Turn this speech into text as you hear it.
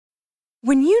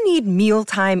When you need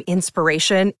mealtime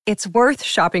inspiration, it's worth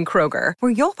shopping Kroger,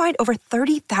 where you'll find over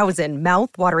 30,000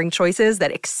 mouth-watering choices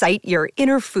that excite your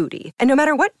inner foodie. And no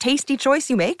matter what tasty choice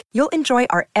you make, you'll enjoy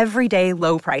our everyday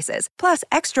low prices, plus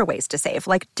extra ways to save,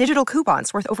 like digital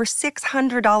coupons worth over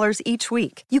 $600 each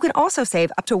week. You can also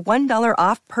save up to $1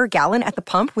 off per gallon at the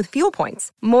pump with fuel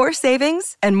points. More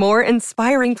savings and more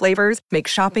inspiring flavors make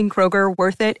shopping Kroger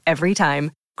worth it every time.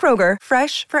 Kroger,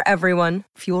 fresh for everyone.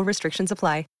 Fuel restrictions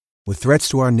apply. With threats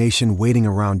to our nation waiting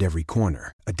around every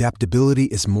corner, adaptability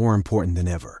is more important than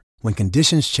ever. When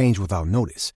conditions change without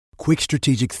notice, quick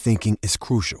strategic thinking is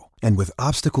crucial. And with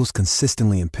obstacles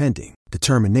consistently impending,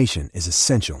 determination is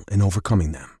essential in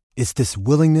overcoming them. It's this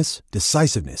willingness,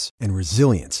 decisiveness, and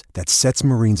resilience that sets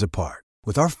Marines apart.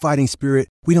 With our fighting spirit,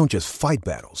 we don't just fight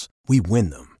battles, we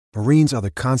win them. Marines are the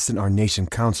constant our nation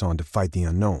counts on to fight the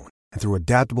unknown. And through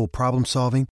adaptable problem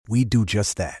solving, we do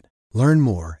just that. Learn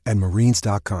more at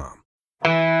marines.com.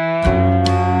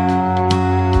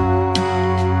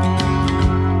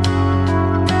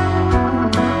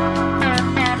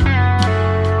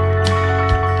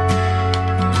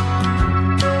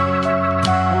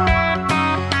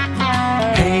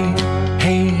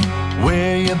 Hey,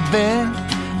 where you been?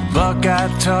 Buckeye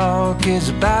Talk is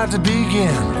about to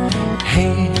begin.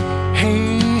 Hey,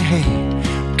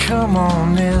 come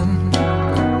on in.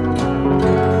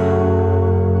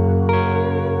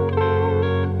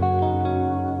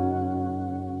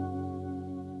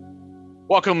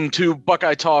 Welcome to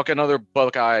Buckeye Talk, another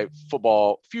Buckeye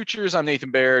football futures. I'm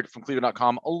Nathan Baird from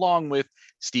Cleveland.com, along with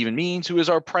Stephen Means, who is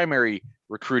our primary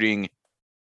recruiting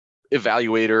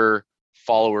evaluator,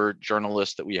 follower,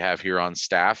 journalist that we have here on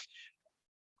staff.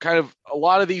 Kind of a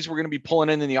lot of these we're going to be pulling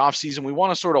in the offseason. We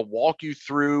want to sort of walk you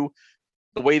through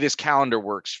the way this calendar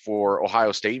works for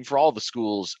Ohio State and for all the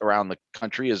schools around the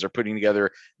country as they're putting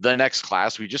together the next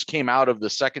class. We just came out of the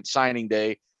second signing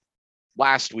day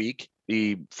last week,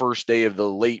 the first day of the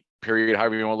late period,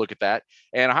 however you want to look at that.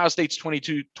 And Ohio State's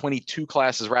 22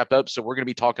 class is wrapped up. So we're going to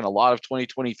be talking a lot of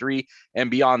 2023 and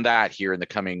beyond that here in the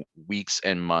coming weeks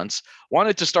and months.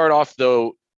 Wanted to start off,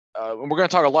 though, and we're going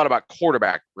to talk a lot about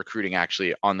quarterback recruiting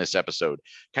actually on this episode,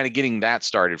 kind of getting that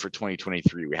started for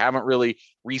 2023. We haven't really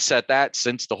reset that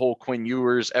since the whole Quinn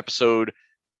Ewers episode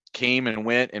came and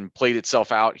went and played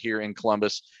itself out here in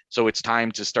Columbus. So it's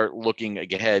time to start looking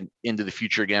ahead into the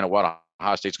future again at what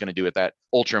Ohio State's going to do at that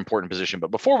ultra important position. But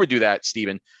before we do that,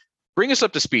 Stephen, bring us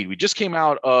up to speed. We just came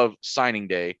out of signing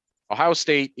day. Ohio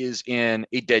State is in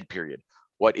a dead period.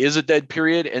 What is a dead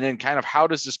period? And then kind of how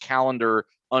does this calendar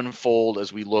unfold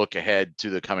as we look ahead to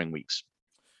the coming weeks?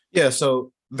 Yeah,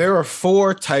 so there are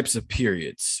 4 types of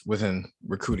periods within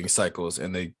recruiting cycles,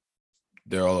 and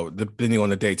they're all depending on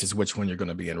the dates is which one you're going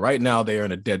to be in. Right now, they are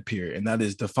in a dead period, and that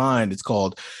is defined.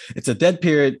 It's a dead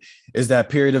period is that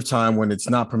period of time when it's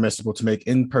not permissible to make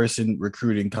in-person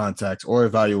recruiting contacts or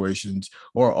evaluations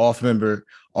or off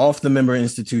the member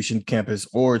institution campus,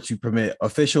 or to permit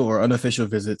official or unofficial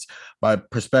visits by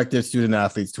prospective student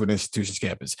athletes to an institution's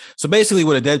campus. So basically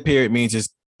what a dead period means is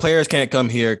players can't come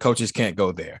here, coaches can't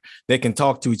go there. They can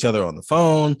talk to each other on the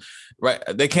phone, right?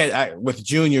 They can't with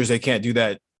juniors, they can't do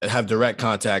that, have direct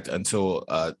contact until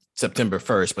September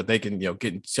 1st, but they can, get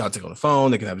in contact on the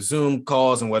phone. They can have Zoom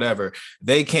calls and whatever.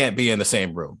 They can't be in the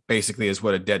same room, basically, is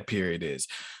what a dead period is,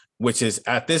 which is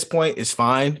at this point is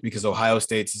fine because Ohio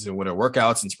State's is in winter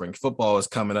workouts and spring football is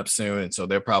coming up soon. And so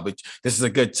they're probably, this is a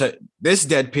good, this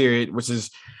dead period, which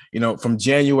is, from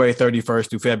January 31st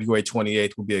through February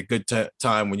 28th will be a good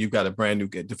time when you've got a brand new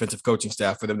defensive coaching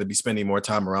staff for them to be spending more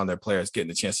time around their players,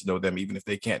 getting a chance to know them, even if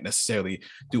they can't necessarily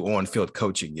do on-field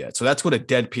coaching yet. So that's what a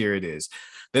dead period is.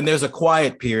 Then there's a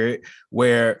quiet period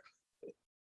where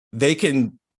they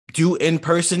can do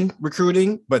in-person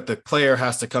recruiting, but the player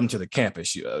has to come to the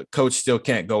campus. Coach still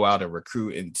can't go out and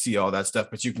recruit and see all that stuff,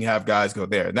 but you can have guys go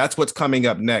there. And that's what's coming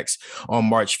up next on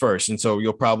March 1st. And so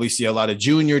you'll probably see a lot of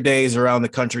junior days around the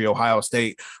country. Ohio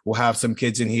State will have some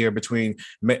kids in here between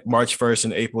March 1st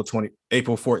and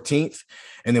April 14th.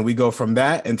 And then we go from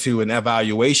that into an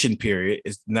evaluation period.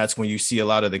 And that's when you see a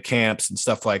lot of the camps and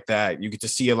stuff like that. You get to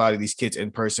see a lot of these kids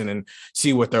in person and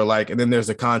see what they're like. And then there's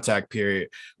a contact period,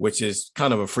 which is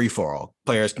kind of a free-for-all.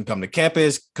 Players can come to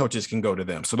campus, coaches can go to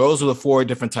them. So those are the 4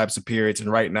 different types of periods.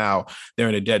 And right now they're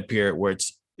in a dead period where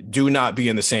it's do not be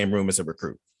in the same room as a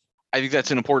recruit. I think that's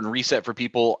an important reset for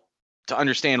people to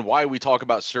understand why we talk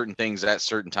about certain things at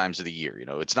certain times of the year.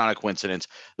 It's not a coincidence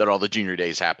that all the junior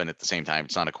days happen at the same time.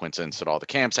 It's not a coincidence that all the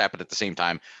camps happen at the same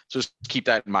time. So just keep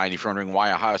that in mind. If you're wondering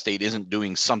why Ohio State isn't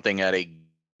doing something at a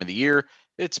of the year,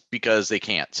 it's because they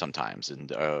can't sometimes,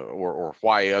 and or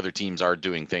why other teams are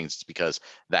doing things, it's because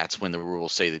that's when the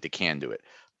rules say that they can do it.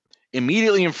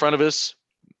 immediately in front of us,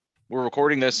 we're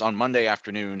recording this on Monday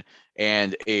afternoon,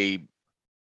 and a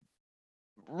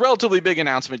relatively big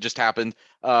announcement just happened.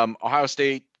 Ohio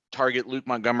State target Luke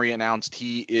Montgomery announced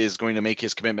he is going to make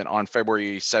his commitment on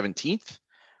February 17th,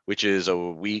 which is a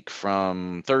week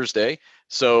from Thursday.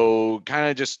 So kind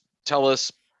of just tell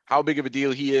us how big of a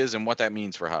deal he is and what that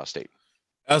means for Ohio State.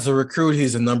 As a recruit,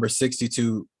 he's a number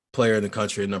 62 player in the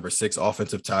country, number 6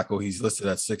 offensive tackle. He's listed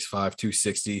at 6'5",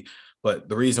 260. But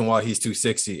the reason why he's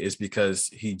 260 is because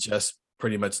he just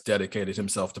pretty much dedicated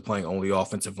himself to playing only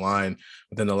offensive line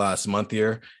within the last month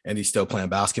here. And he's still playing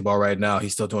basketball right now.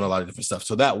 He's still doing a lot of different stuff.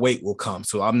 So that weight will come.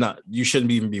 So you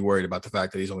shouldn't even be worried about the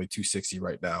fact that he's only 260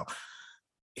 right now.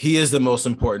 He is the most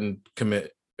important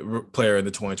player in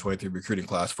the 2023 recruiting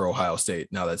class for Ohio State.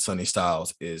 Now that Sonny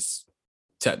Styles is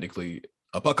technically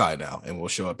a Buckeye now and will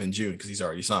show up in June because he's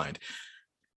already signed.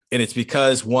 And it's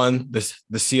because, one,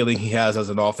 the ceiling he has as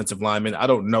an offensive lineman. I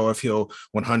don't know if he'll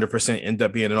 100% end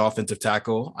up being an offensive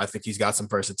tackle. I think he's got some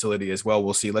versatility as well.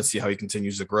 We'll see. Let's see how he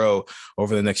continues to grow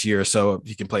over the next year or so.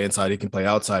 He can play inside, he can play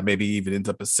outside, maybe even ends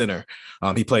up a center.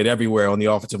 He played everywhere on the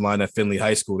offensive line at Findlay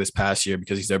High School this past year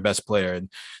because he's their best player. And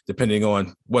depending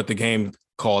on what the game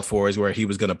called for is where he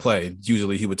was going to play.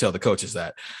 Usually he would tell the coaches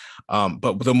that.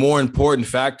 But the more important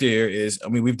factor here is,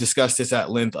 we've discussed this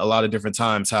at length a lot of different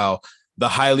times, how the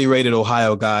highly rated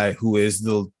Ohio guy who is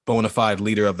the bona fide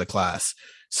leader of the class.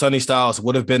 Sonny Styles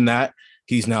would have been that.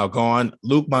 He's now gone.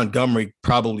 Luke Montgomery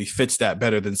probably fits that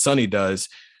better than Sonny does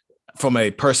from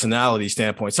a personality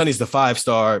standpoint. Sonny's the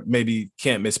 5-star, maybe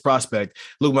can't miss prospect.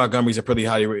 Luke Montgomery's a pretty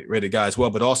highly rated guy as well,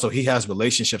 but also he has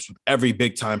relationships with every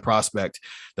big time prospect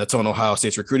that's on Ohio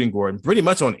State's recruiting board, and pretty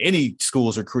much on any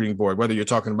school's recruiting board, whether you're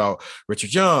talking about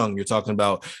Richard Young, you're talking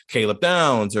about Caleb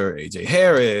Downs or AJ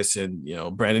Harris and,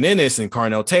 Brandon Ennis and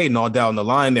Carnell Tate and all down the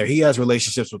line there. He has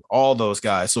relationships with all those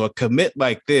guys. So a commit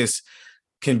like this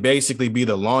can basically be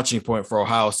the launching point for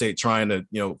Ohio State trying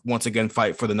to, once again,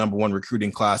 fight for the number 1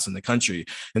 recruiting class in the country.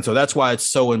 And so that's why it's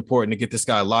so important to get this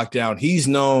guy locked down. He's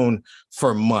known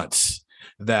for months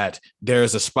that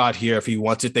there's a spot here if he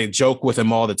wants it. They joke with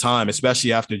him all the time,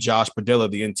 especially after Josh Padilla,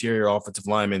 the interior offensive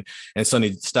lineman, and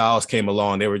Sonny Styles came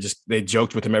along. They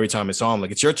joked with him every time they saw him,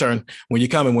 like, it's your turn. When you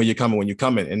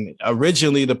coming. And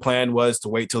originally the plan was to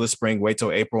wait till the spring, wait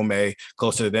till April, May,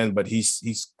 closer to then, but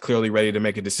he's clearly ready to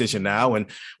make a decision now, and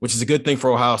which is a good thing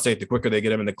for Ohio State. The quicker they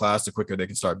get him in the class, the quicker they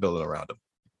can start building around him.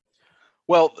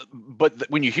 Well, but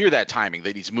when you hear that timing,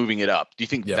 that he's moving it up, do you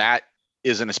think that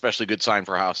is an especially good sign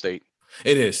for Ohio State?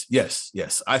 It is.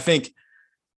 Yes. I think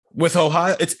with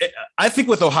Ohio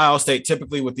State,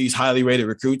 typically with these highly rated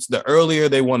recruits, the earlier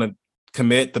they want to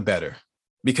commit, the better,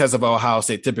 because of Ohio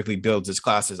State typically builds its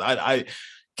classes. I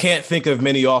can't think of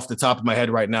many off the top of my head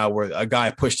right now where a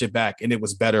guy pushed it back and it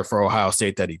was better for Ohio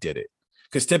State that he did it.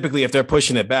 Because typically if they're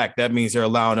pushing it back, that means they're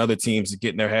allowing other teams to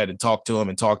get in their head and talk to them.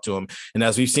 And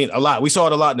as we've seen a lot, we saw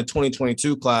it a lot in the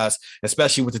 2022 class,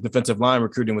 especially with the defensive line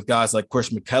recruiting with guys like Chris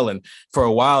McKellen. For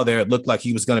a while there, it looked like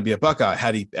he was going to be a Buckeye.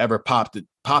 Had he ever popped it.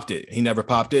 He never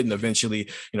popped it. And eventually,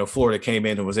 Florida came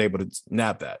in and was able to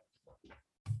nab that.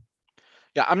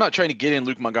 Yeah, I'm not trying to get in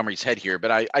Luke Montgomery's head here,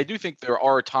 but I do think there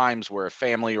are times where a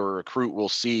family or a recruit will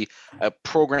see a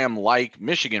program like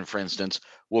Michigan, for instance,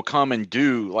 will come and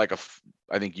do like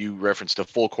I think you referenced a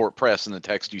full court press in the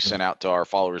text you sent out to our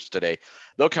followers today.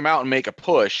 They'll come out and make a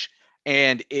push.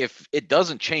 And if it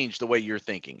doesn't change the way you're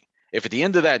thinking, if at the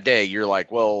end of that day, you're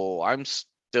like, well, I'm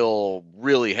still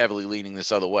really heavily leaning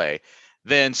this other way,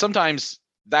 then sometimes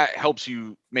that helps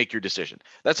you make your decision.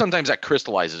 Sometimes that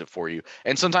crystallizes it for you.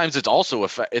 And sometimes it's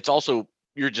also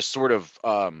you're just sort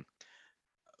of,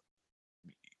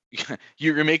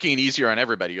 you're making it easier on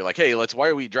everybody. You're like, hey, why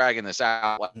are we dragging this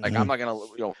out? Like, I'm not going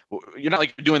to, you're not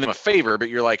like doing them a favor, but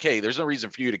you're like, hey, there's no reason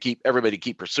for you to everybody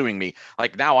keep pursuing me.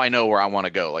 Like, now I know where I want to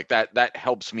go. Like that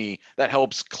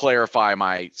helps clarify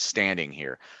my standing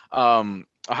here.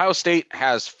 Ohio State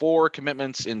has 4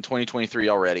 commitments in 2023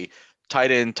 already.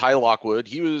 Tight end Ty Lockwood.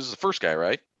 He was the first guy,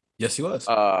 right? Yes, he was.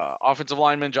 Offensive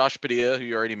lineman Josh Padilla, who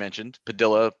you already mentioned.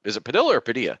 Padilla. Is it Padilla or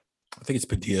Padilla? I think it's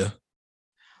Padilla.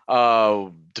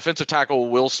 Defensive tackle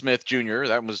Will Smith Jr.,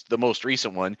 that was the most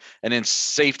recent one, and then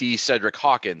safety Cedric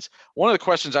Hawkins. One of the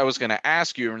questions I was going to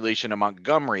ask you in relation to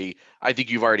Montgomery, I think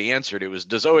you've already answered. It was,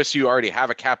 does OSU already have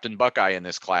a Captain Buckeye in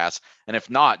this class? And if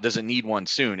not, does it need one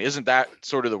soon? Isn't that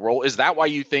sort of the role? Is that why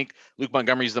you think Luke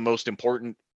Montgomery is the most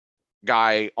important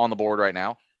guy on the board right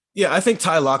now? Yeah, I think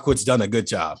Ty Lockwood's done a good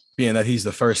job, being that he's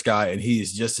the first guy and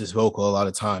he's just as vocal a lot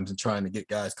of times and trying to get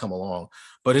guys come along.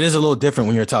 But it is a little different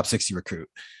when you're a top 60 recruit.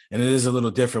 And it is a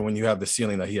little different when you have the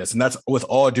ceiling that he has. And that's with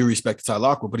all due respect to Ty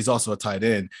Lockwood, but he's also a tight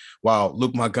end, while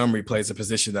Luke Montgomery plays a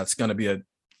position that's going to be a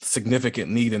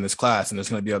significant need in this class. And there's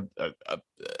going to be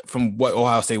from what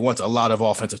Ohio State wants, a lot of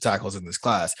offensive tackles in this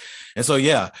class. And so,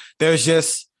 yeah, there's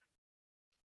just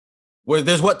where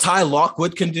there's what Ty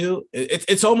Lockwood can do.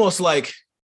 It's almost like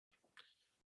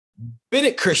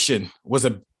Bennett Christian was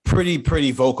a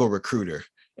pretty vocal recruiter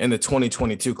in the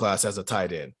 2022 class as a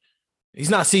tight end. He's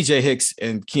not CJ Hicks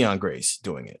and Keon Grace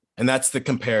doing it. And that's the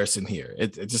comparison here.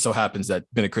 It just so happens that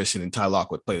Bennett Christian and Ty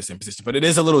Lockwood play the same position, but it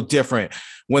is a little different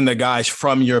when the guy's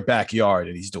from your backyard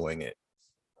and he's doing it.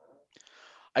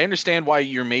 I understand why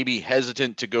you're maybe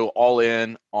hesitant to go all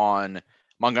in on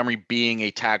Montgomery being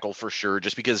a tackle for sure,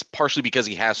 just partially because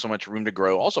he has so much room to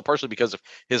grow. Also partially because of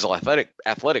his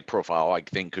athletic profile, I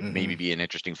think could maybe be an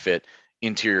interesting fit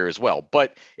interior as well.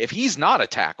 But if he's not a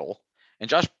tackle and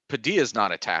Josh Padilla is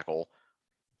not a tackle,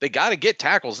 they got to get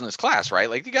tackles in this class, right?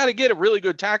 Like, you got to get a really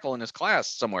good tackle in this class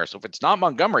somewhere. So if it's not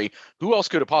Montgomery, who else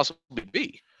could it possibly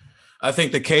be? I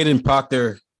think the Caden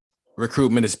Proctor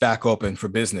recruitment is back open for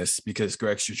business because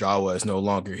Greg Studrawa is no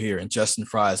longer here, and Justin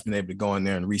Fry has been able to go in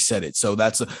there and reset it. So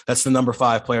that's the number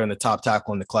 5 player in the top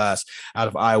tackle in the class out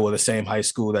of Iowa, the same high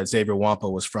school that Xavier Wampa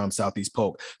was from, Southeast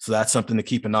Polk. So that's something to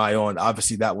keep an eye on.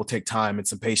 Obviously, that will take time and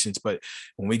some patience, but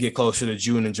when we get closer to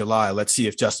June and July, let's see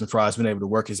if Justin Fry has been able to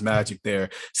work his magic there.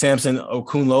 Samson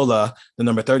Okunlola, the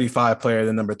number 35 player,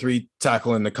 the number 3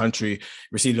 tackle in the country,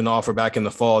 received an offer back in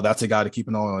the fall. That's a guy to keep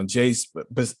an eye on. Chase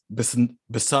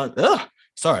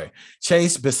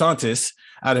Besantis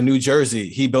out of New Jersey.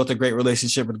 He built a great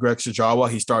relationship with Greg Studrawa.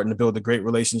 He's starting to build a great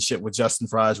relationship with Justin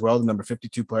Fry as well, the number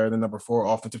 52 player, the number 4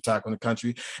 offensive tackle in the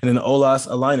country. And then Olas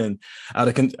Alainen out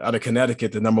of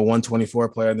Connecticut, the number 124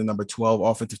 player, the number 12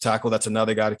 offensive tackle. That's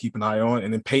another guy to keep an eye on.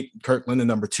 And then Peyton Kirkland, the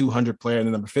number 200 player, and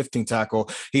the number 15 tackle.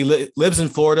 He lives in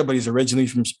Florida, but he's originally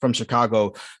from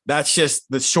Chicago. That's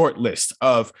just the short list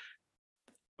of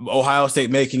Ohio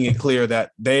State making it clear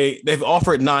that they've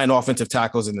offered 9 offensive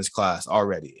tackles in this class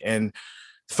already, and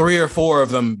 3 or 4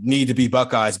 of them need to be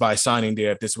Buckeyes by signing day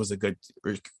if this was a good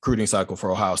recruiting cycle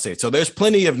for Ohio State. So there's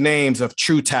plenty of names of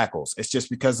true tackles. It's just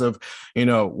because of,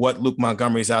 what Luke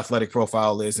Montgomery's athletic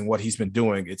profile is and what he's been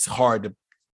doing, it's hard to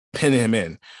pin him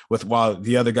in with, while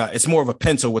the other guy, it's more of a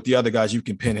pencil with the other guys. You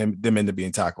can pin them into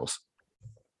being tackles.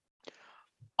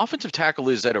 Offensive tackle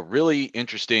is at a really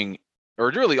interesting, or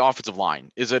really offensive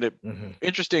line is at an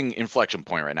interesting inflection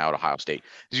point right now at Ohio State.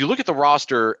 As you look at the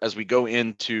roster as we go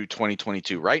into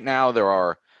 2022, right now there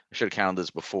are, I should have counted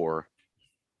this before,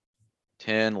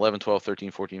 10, 11, 12, 13,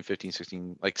 14, 15,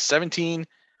 16, like 17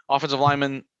 offensive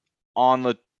linemen on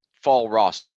the fall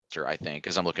roster, I think,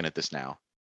 as I'm looking at this now.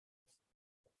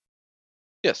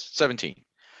 Yes, 17,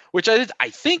 which I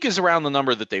think is around the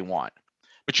number that they want.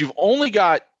 But you've only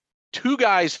got 2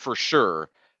 guys for sure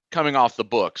coming off the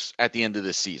books at the end of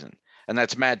this season, and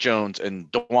that's Matt Jones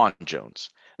and DeJuan Jones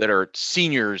that are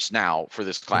seniors now for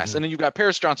this class. And then you've got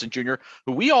Paris Johnson Jr.,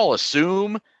 who we all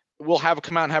assume will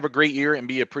come out and have a great year and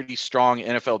be a pretty strong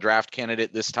NFL draft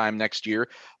candidate this time next year.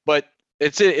 But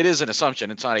it is an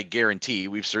assumption. It's not a guarantee.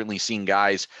 We've certainly seen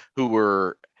guys who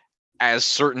were as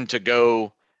certain to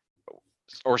go,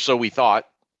 or so we thought,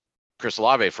 Chris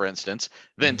Olave, for instance,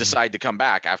 then decide to come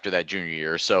back after that junior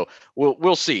year. So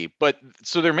we'll see. But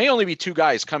so there may only be 2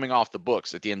 guys coming off the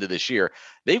books at the end of this year.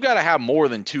 They've got to have more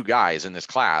than 2 guys in this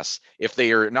class if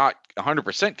they are not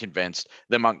 100% convinced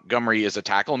that Montgomery is a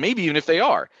tackle. Maybe even if they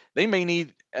are, they may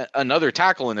need another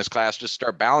tackle in this class to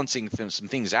start balancing some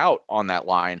things out on that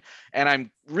line. And I'm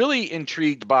really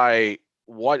intrigued by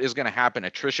what is going to happen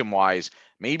attrition-wise,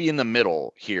 maybe in the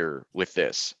middle here with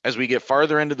this. As we get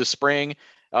farther into the spring,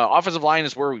 offensive line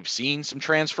is where we've seen some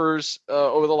transfers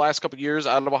over the last couple of years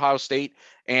out of Ohio State.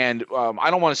 And I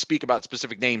don't want to speak about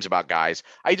specific names about guys.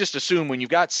 I just assume when you've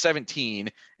got 17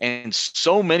 and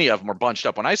so many of them are bunched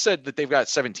up. When I said that they've got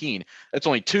 17, that's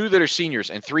only 2 that are seniors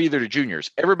and 3 that are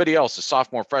juniors. Everybody else is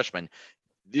sophomore, freshman.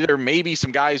 There may be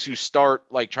some guys who start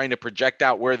like trying to project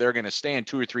out where they're going to stand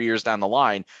 2 or 3 years down the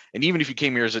line. And even if you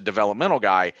came here as a developmental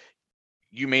guy,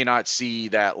 you may not see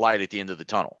that light at the end of the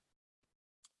tunnel.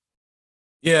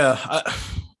 Yeah,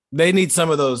 they need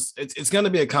some of those. It's going to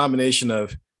be a combination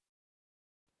of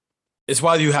It's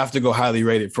why you have to go highly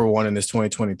rated for one in this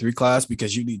 2023 class,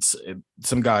 because you need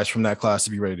some guys from that class to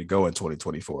be ready to go in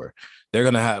 2024. They're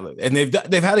going to have, and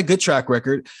they've had a good track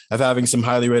record of having some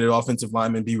highly rated offensive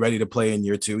linemen be ready to play in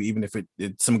year two, even if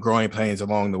it's some growing pains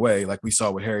along the way, like we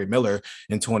saw with Harry Miller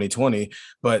in 2020.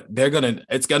 But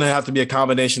it's going to have to be a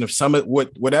combination of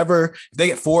whatever. If they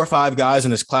get 4 or 5 guys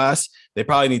in this class, they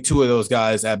probably need 2 of those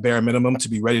guys at bare minimum to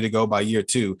be ready to go by year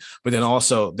 2. But then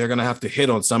also they're going to have to hit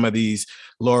on some of these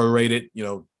lower rated,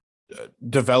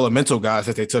 developmental guys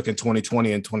that they took in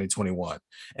 2020 and 2021.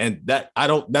 And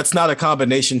that's not a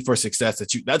combination for success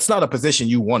that's not a position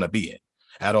you want to be in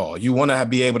at all. You want to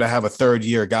be able to have a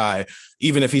 3rd-year guy,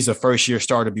 even if he's a first-year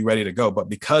starter, be ready to go. But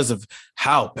because of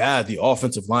how bad the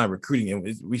offensive line recruiting,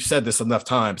 and we've said this enough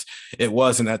times, it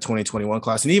was in that 2021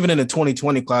 class. And even in the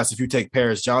 2020 class, if you take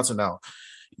Paris Johnson out,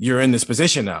 you're in this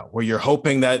position now where you're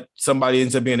hoping that somebody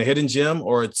ends up being a hidden gem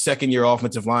or a 2nd-year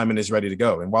offensive lineman is ready to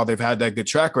go. And while they've had that good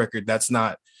track record, that's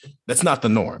not the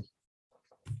norm.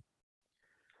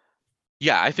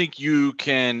 Yeah, I think you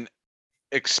can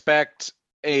expect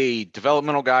a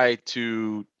developmental guy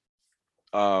to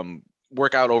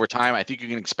work out over time. I think you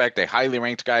can expect a highly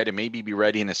ranked guy to maybe be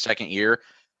ready in his 2nd year.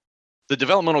 The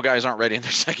developmental guys aren't ready in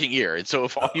their 2nd year. And so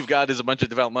if all you've got is a bunch of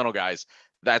developmental guys,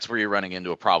 that's where you're running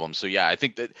into a problem. So yeah, I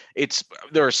think that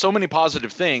there are so many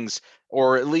positive things,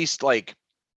 or at least like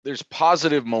there's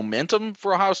positive momentum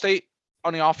for Ohio State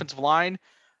on the offensive line.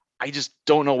 I just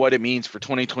don't know what it means for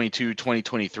 2022,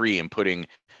 2023 and putting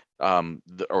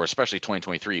or especially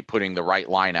 2023, putting the right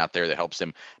line out there that helps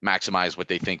them maximize what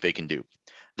they think they can do.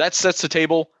 That sets the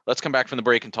table. Let's come back from the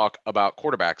break and talk about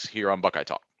quarterbacks here on Buckeye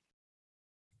Talk.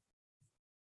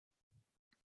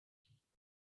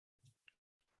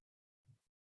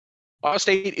 Ohio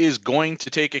State is going to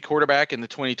take a quarterback in the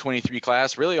 2023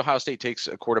 class. Really, Ohio State takes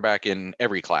a quarterback in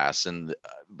every class. And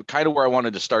kind of where I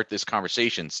wanted to start this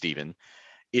conversation, Stephen,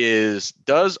 is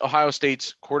does Ohio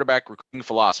State's quarterback recruiting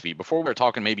philosophy, before we're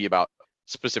talking maybe about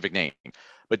specific name,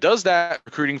 but does that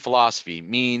recruiting philosophy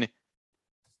mean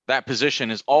that position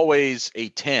is always a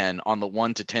 10 on the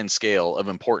 1 to 10 scale of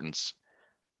importance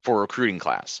for a recruiting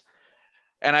class?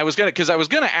 And I was going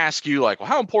to ask you, like, well,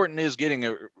 how important is getting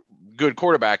a good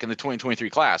quarterback in the 2023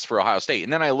 class for Ohio State?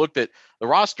 And then I looked at the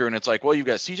roster and it's like, well, you've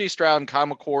got CJ Stroud and Kyle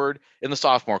McCord in the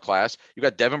sophomore class. You've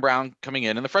got Devin Brown coming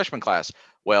in the freshman class.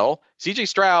 Well, CJ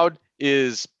Stroud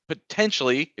is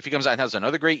potentially, if he comes out and has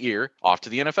another great year, off to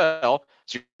the NFL.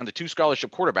 So you're on the 2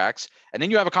 scholarship quarterbacks, and then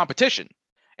you have a competition.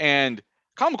 And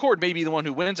Kyle McCord may be the one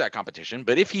who wins that competition,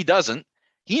 but if he doesn't,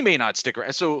 he may not stick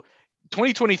around. So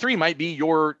 2023 might be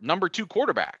your number 2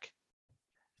 quarterback.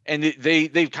 And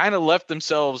they've kind of left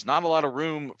themselves not a lot of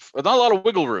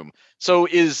wiggle room. So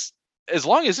as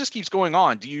long as this keeps going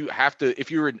on, do you have to,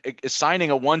 if you're assigning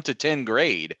a 1 to 10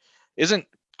 grade, isn't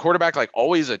quarterback like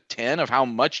always a 10 of how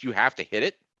much you have to hit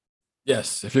it?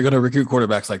 Yes. If you're going to recruit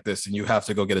quarterbacks like this, and you have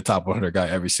to go get a top 100 guy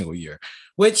every single year,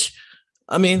 which,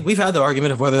 I mean, we've had the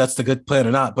argument of whether that's the good plan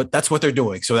or not, but that's what they're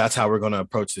doing. So that's how we're going to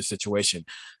approach this situation.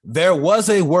 There was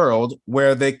a world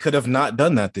where they could have not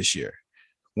done that this year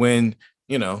when,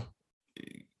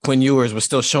 Quinn Ewers was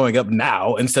still showing up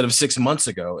now instead of 6 months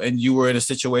ago. And you were in a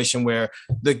situation where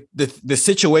the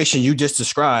situation you just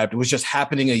described was just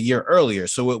happening a year earlier.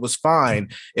 So it was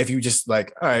fine if you just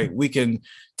like, all right, we can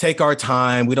take our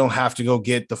time. We don't have to go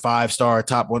get the 5-star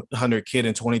top 100 kid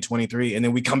in 2023. And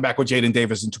then we come back with Jaden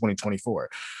Davis in 2024,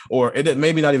 or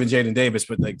maybe not even Jaden Davis,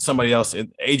 but like somebody else,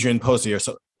 Adrian Posey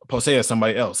or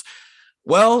somebody else.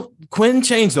 Well, Quinn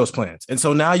changed those plans. And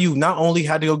so now you not only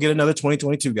had to go get another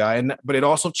 2022 guy, but it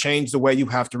also changed the way you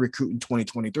have to recruit in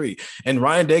 2023. And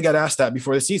Ryan Day got asked that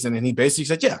before the season, and he basically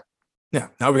said, yeah,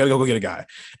 now we got to go get a guy.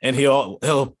 And he'll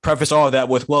preface all of that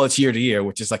with, well, it's year to year,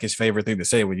 which is like his favorite thing to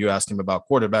say when you ask him about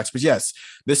quarterbacks. But yes,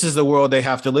 this is the world they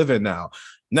have to live in now.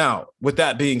 Now, with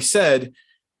that being said,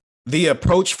 the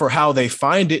approach for how they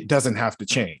find it doesn't have to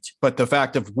change, but the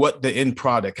fact of what the end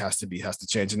product has to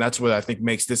change. And that's what I think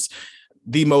makes this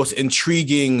the most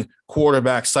intriguing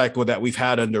quarterback cycle that we've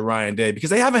had under Ryan Day, because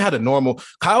they haven't had a normal.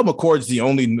 Kyle McCord's the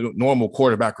only normal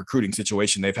quarterback recruiting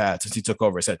situation they've had since he took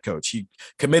over as head coach. He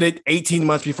committed 18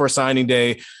 months before signing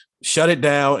day, shut it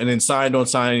down, and then signed on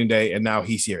signing day, and now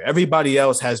he's here. Everybody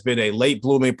else has been a late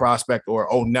blooming prospect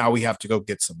or, oh, now we have to go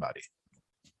get somebody.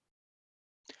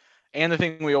 And the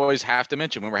thing we always have to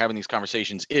mention when we're having these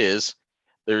conversations is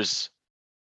there's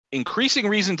increasing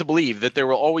reason to believe that there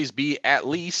will always be at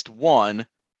least one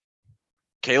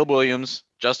Caleb Williams,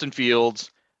 Justin Fields,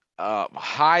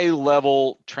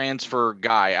 high-level transfer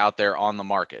guy out there on the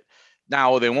market.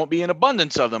 Now, they won't be an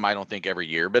abundance of them, I don't think, every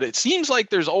year, but it seems like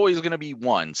there's always going to be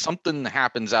one. Something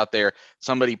happens out there,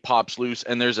 somebody pops loose,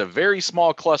 and there's a very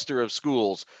small cluster of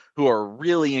schools who are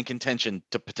really in contention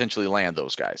to potentially land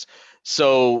those guys.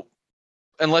 So,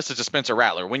 unless it's a Spencer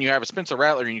Rattler, when you have a Spencer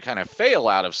Rattler and you kind of fail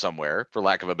out of somewhere, for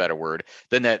lack of a better word,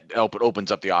 then that opens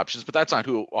up the options, but that's not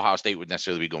who Ohio State would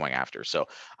necessarily be going after. So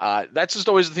that's just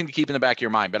always the thing to keep in the back of your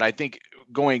mind. But I think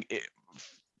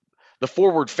the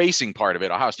forward-facing part of it,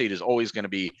 Ohio State is always going to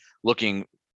be looking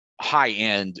high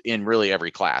end in really every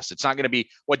class. It's not going to be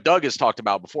what Doug has talked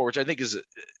about before, which I think is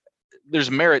there's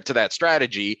merit to that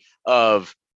strategy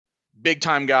of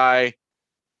big-time guy,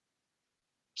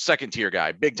 second-tier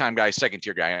guy, big-time guy,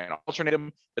 second-tier guy, and alternate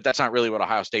them. But that's not really what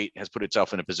Ohio State has put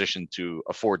itself in a position to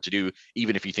afford to do,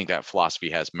 even if you think that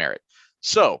philosophy has merit.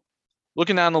 So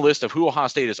looking down the list of who Ohio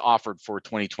State has offered for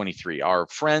 2023, our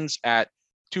friends at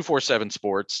 247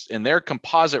 Sports, in their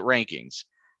composite rankings,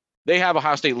 they have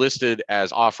Ohio State listed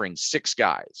as offering 6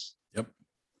 guys. Yep.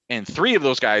 And 3 of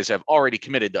those guys have already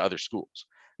committed to other schools.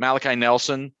 Malachi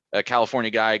Nelson, a California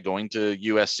guy going to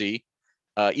USC.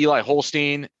 Eli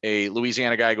Holstein, a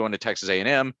Louisiana guy going to Texas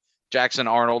A&M. Jackson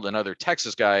Arnold, another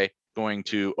Texas guy going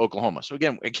to Oklahoma. So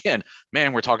again,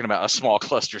 man, we're talking about a small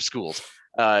cluster of schools.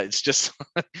 It's just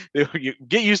you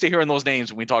get used to hearing those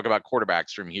names when we talk about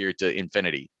quarterbacks from here to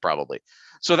infinity, probably.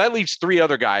 So that leaves 3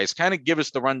 other guys. Kind of give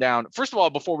us the rundown. First of all,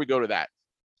 before we go to that,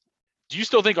 do you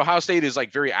still think Ohio State is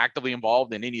like very actively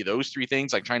involved in any of those 3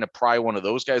 things, like trying to pry one of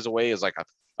those guys away as like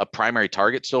a primary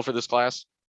target still for this class?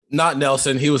 Not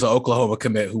Nelson. He was an Oklahoma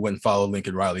commit who went and followed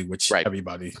Lincoln Riley, which right.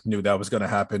 Everybody knew that was going to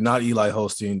happen. Not Eli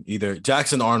Holstein either.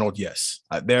 Jackson Arnold, yes.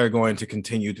 They're going to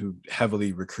continue to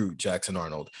heavily recruit Jackson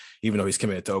Arnold, even though he's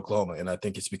committed to Oklahoma. And I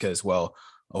think it's because, well,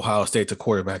 Ohio State's a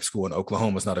quarterback school and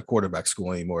Oklahoma's not a quarterback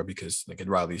school anymore because Lincoln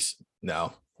Riley's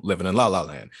now living in La La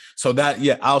Land. So that,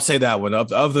 yeah, I'll say that one.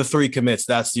 Of the 3 commits,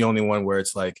 that's the only one where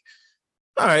it's like,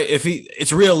 all right,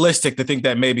 it's realistic to think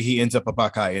that maybe he ends up a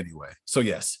Buckeye anyway. So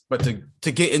yes, but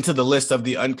to get into the list of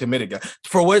the uncommitted guys,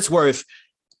 for what it's worth,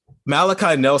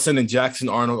 Malachi Nelson and Jackson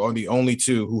Arnold are the only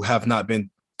 2 who have not been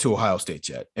to Ohio State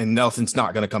yet. And Nelson's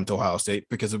not going to come to Ohio State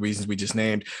because of the reasons we just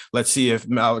named. Let's see if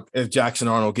Jackson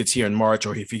Arnold gets here in March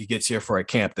or if he gets here for a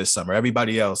camp this summer.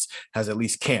 Everybody else has at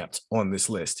least camped on this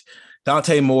list.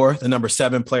 Dante Moore, the number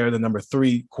 7 player, the number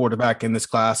 3 quarterback in this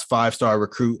class, 5-star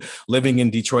recruit, living in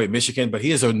Detroit, Michigan, but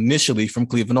he is initially from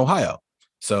Cleveland, Ohio.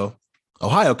 So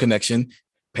Ohio connection,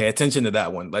 pay attention to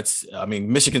that one.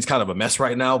 Michigan's kind of a mess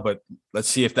right now, but let's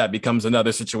see if that becomes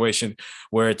another situation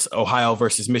where it's Ohio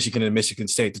versus Michigan and Michigan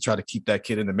State to try to keep that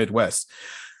kid in the Midwest.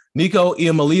 Nico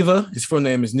Iamaliva, his full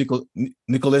name is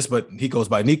Nicholas, but he goes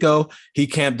by Nico. He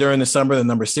camped during the summer, the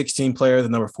number 16 player, the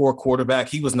number 4 quarterback.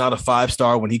 He was not a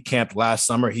 5-star when he camped last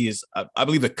summer. He is, I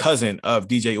believe, the cousin of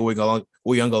DJ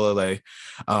Uyunglele.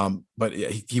 But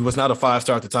he was not a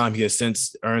 5-star at the time. He has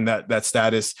since earned that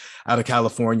status out of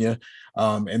California.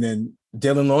 And then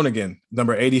Dylan Lonergan,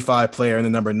 number 85 player and the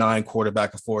number 9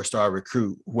 quarterback, a 4-star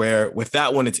recruit, where with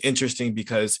that one, it's interesting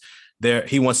because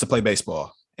he wants to play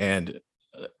baseball. And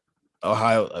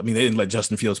Ohio, they didn't let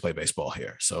Justin Fields play baseball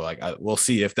here. So we'll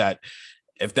see if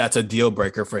that's a deal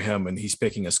breaker for him and he's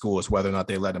picking a school, is whether or not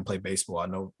they let him play baseball. I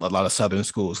know a lot of Southern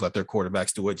schools let their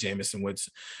quarterbacks do it. Jamison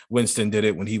Winston did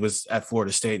it when he was at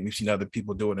Florida State, and we've seen other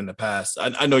people do it in the past.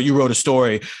 I know you wrote a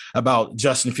story about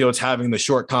Justin Fields having the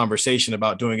short conversation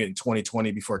about doing it in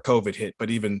 2020 before COVID hit, but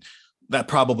even that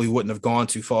probably wouldn't have gone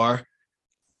too far.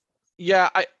 Yeah,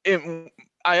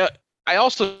 I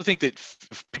also think that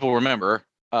people remember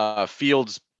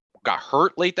Fields got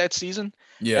hurt late that season.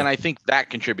 Yeah. And I think that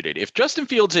contributed. If Justin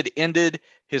Fields had ended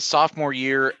his sophomore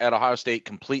year at Ohio State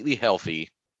completely healthy,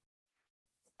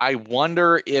 I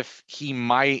wonder if he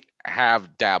might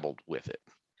have dabbled with it.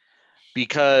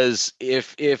 Because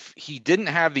if he didn't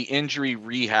have the injury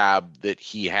rehab that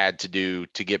he had to do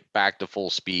to get back to full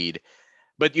speed,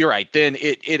 but you're right, then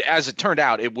it as it turned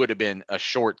out, it would have been a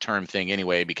short-term thing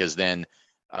anyway, because then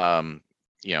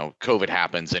COVID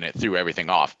happens and it threw everything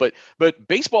off. But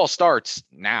baseball starts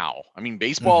now.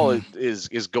 Baseball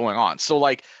is going on. So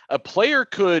like a player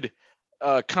could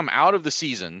come out of the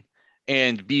season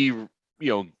and be,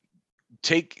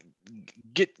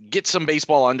 get some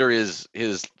baseball under his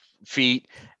feet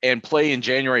and play in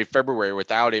January, February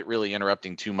without it really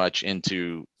interrupting too much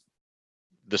into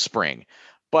the spring.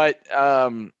 But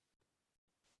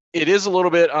it is a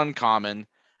little bit uncommon.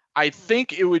 I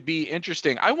think it would be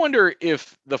interesting. I wonder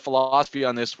if the philosophy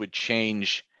on this would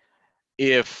change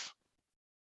I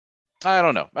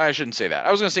don't know. I shouldn't say that.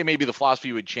 I was going to say maybe the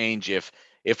philosophy would change if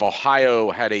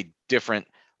Ohio had a different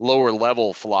lower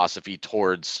level philosophy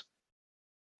towards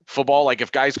football? Like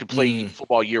if guys could play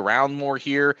football year round more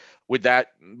here, would that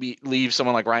leave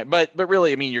someone like Ryan? But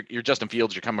really, I mean, you're Justin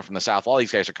Fields. You're coming from the South. All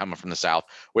these guys are coming from the South,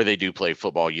 where they do play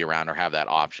football year round or have that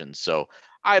option. So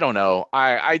I don't know.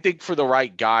 I think for the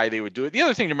right guy, they would do it. The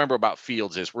other thing to remember about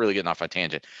Fields is we're really getting off a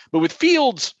tangent, but with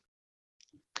Fields'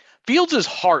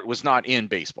 heart was not in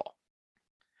baseball.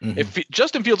 Mm-hmm. If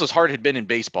Justin Fields' heart had been in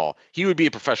baseball, he would be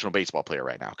a professional baseball player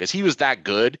right now because he was that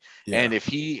good. Yeah. And if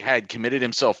he had committed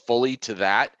himself fully to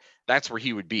that, that's where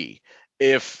he would be.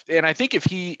 And I think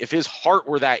if his heart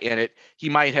were that in it, he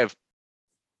might have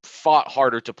fought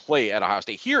harder to play at Ohio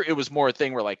State. Here, it was more a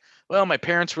thing where like, well, my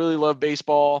parents really love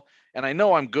baseball and I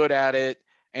know I'm good at it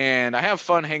and I have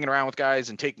fun hanging around with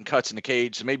guys and taking cuts in the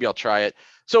cage. So maybe I'll try it.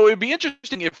 So it'd be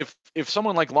interesting if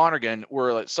someone like Lonergan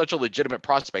were like such a legitimate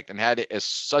prospect and had it as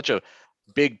such a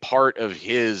big part of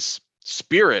his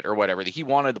spirit or whatever that he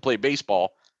wanted to play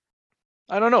baseball.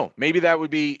 I don't know. Maybe that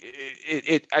would be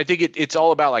it. I think it's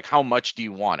all about like how much do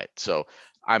you want it. So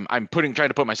I'm trying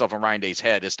to put myself in Ryan Day's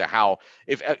head as to how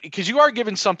because you are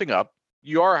giving something up.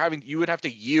 You would have to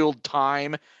yield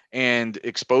time and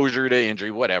exposure to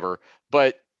injury, whatever.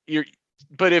 But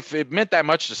if it meant that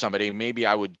much to somebody, maybe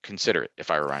I would consider it if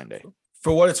I were Ryan Day.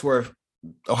 For what it's worth,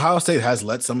 Ohio State has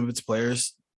let some of its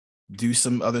players do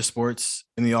some other sports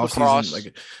in the offseason,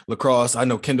 like lacrosse. I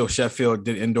know Kendall Sheffield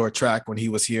did indoor track when he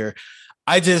was here.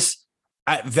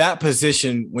 At that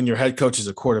position, when your head coach is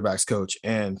a quarterback's coach,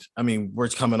 and I mean, we're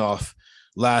coming off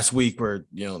last week where,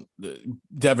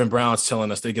 Devin Brown's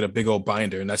telling us they get a big old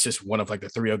binder, and that's just one of like the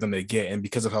three of them they get. And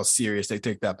because of how serious they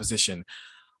take that position,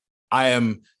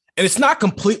 and it's not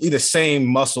completely the same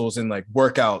muscles and like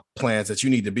workout plans that you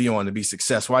need to be on to be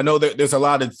successful. I know there's a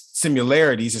lot of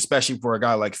similarities, especially for a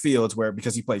guy like Fields, where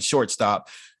because he played shortstop,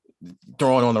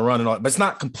 throwing on the run and all, but it's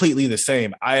not completely the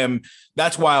same.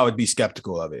 That's why I would be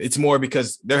skeptical of it. It's more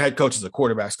because their head coach is a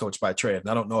quarterback's coach by trade. And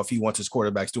I don't know if he wants his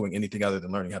quarterbacks doing anything other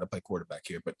than learning how to play quarterback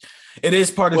here, but it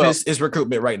is part of his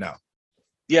recruitment right now.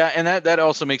 Yeah. And that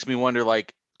also makes me wonder,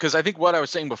 like, because I think what I was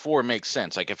saying before makes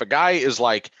sense. Like if a guy is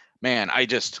like, man, I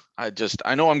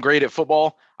know I'm great at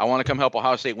football. I want to come help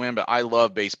Ohio State win, but I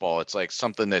love baseball. It's like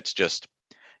something that's just,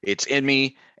 it's in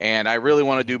me and I really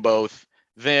want to do both.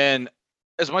 Then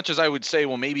as much as I would say,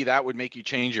 well, maybe that would make you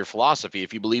change your philosophy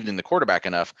if you believed in the quarterback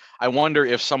enough. I wonder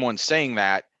if someone saying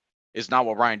that is not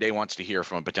what Ryan Day wants to hear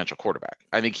from a potential quarterback.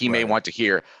 I think he may want to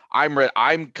hear,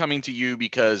 I'm coming to you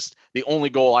because the only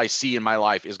goal I see in my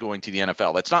life is going to the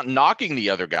NFL. That's not knocking the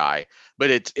other guy, but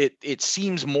it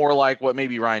seems more like what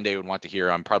maybe Ryan Day would want to hear.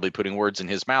 I'm probably putting words in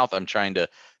his mouth. I'm trying to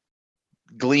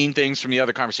glean things from the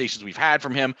other conversations we've had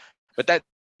from him, but that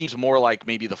seems more like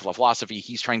maybe the philosophy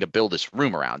he's trying to build this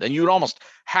room around. And you would almost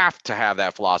have to have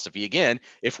that philosophy again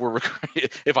if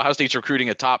if Ohio State's recruiting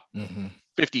a top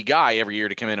 50 guy every year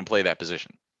to come in and play that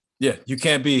position. Yeah, you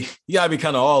gotta be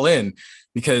kind of all in,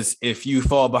 because if you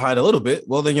fall behind a little bit,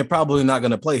 well, then you're probably not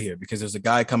going to play here because there's a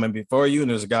guy coming before you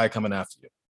and there's a guy coming after you.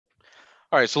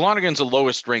 All right, so Lonergan's the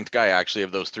lowest ranked guy actually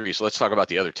of those three. So let's talk about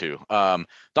the other two.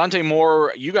 Dante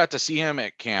Moore, you got to see him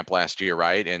at camp last year,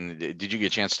 right? And did you get a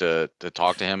chance to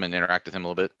talk to him and interact with him a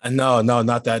little bit? No,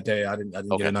 not that day. I didn't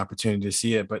get an opportunity to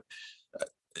see it, but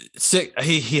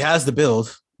he has the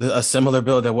build, a similar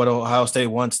build that what Ohio State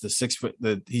wants. He's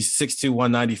 6'2",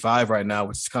 195 right now,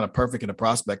 which is kind of perfect in a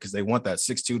prospect because they want that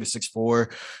 6'2" to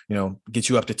 6'4", get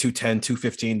you up to 210,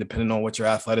 215, depending on what your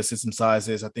athleticism size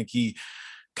is. I think he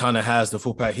kind of has the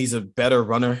full pack. He's a better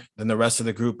runner than the rest of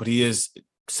the group, but he is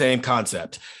same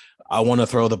concept. I want to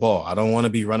throw the ball. I don't want to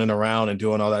be running around and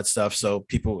doing all that stuff. So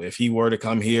people, if he were to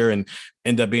come here and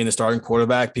end up being the starting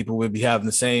quarterback, people would be having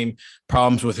the same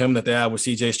problems with him that they have with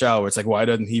CJ Stroud, where it's like, why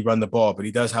doesn't he run the ball? But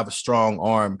he does have a strong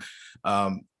arm.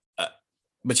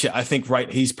 But yeah, I think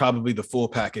he's probably the full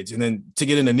package. And then to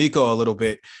get into Nico a little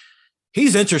bit,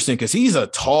 he's interesting because he's a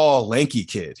tall, lanky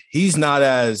kid. He's not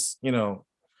as,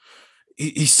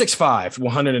 he's 6'5",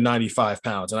 195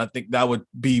 pounds. And I think that would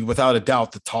be without a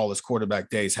doubt the tallest quarterback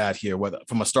Day's had here, whether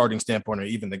from a starting standpoint or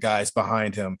even the guys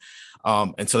behind him.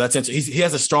 And so that's interesting. He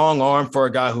has a strong arm for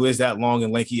a guy who is that long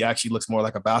and lanky. He actually looks more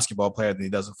like a basketball player than he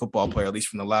does a football player, at least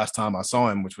from the last time I saw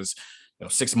him, which was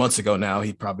 6 months ago now.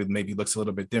 He probably maybe looks a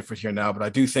little bit different here now, but I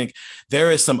do think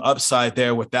there is some upside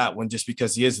there with that one, just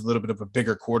because he is a little bit of a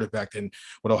bigger quarterback than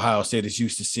what Ohio State is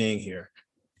used to seeing here.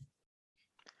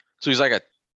 So he's like a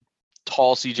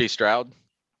tall CJ Stroud?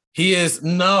 He is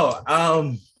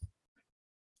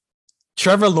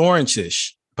Trevor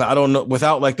Lawrence-ish, but I don't know,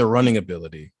 without like the running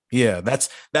ability. Yeah, that's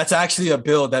actually a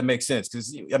build that makes sense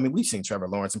because we've seen Trevor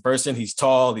Lawrence in person. He's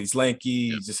tall, he's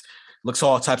lanky, he just looks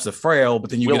all types of frail,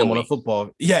 but then you get him on a football.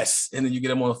 Yes, and then you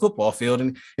get him on a football field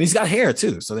and he's got hair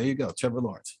too. So there you go, Trevor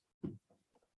Lawrence.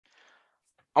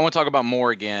 I want to talk about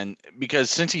Moore again because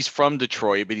since he's from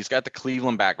Detroit, but he's got the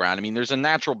Cleveland background. I mean, there's a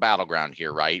natural battleground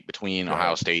here, right, between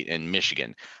Ohio State and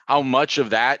Michigan. How much of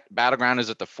that battleground is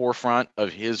at the forefront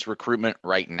of his recruitment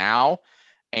right now?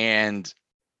 And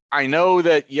I know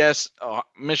that, yes,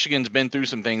 Michigan's been through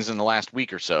some things in the last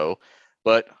week or so,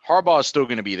 but Harbaugh is still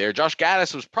going to be there. Josh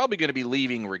Gattis was probably going to be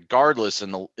leaving regardless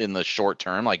in the short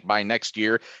term. Like by next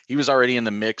year, he was already in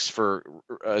the mix for,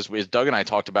 as Doug and I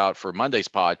talked about for Monday's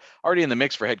pod, already in the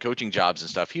mix for head coaching jobs and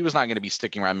stuff. He was not going to be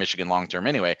sticking around Michigan long term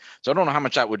anyway. So I don't know how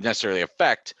much that would necessarily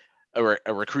affect a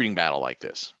recruiting battle like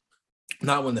this.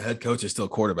 Not when the head coach is still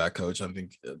quarterback coach. I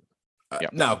think.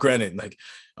 Now, granted, like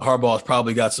Harbaugh's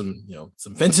probably got some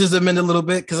fences that mend a little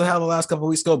bit because of how the last couple of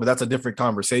weeks go, but that's a different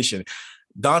conversation.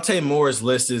 Dante Moore's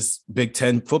list is Big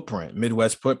Ten footprint,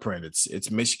 Midwest footprint.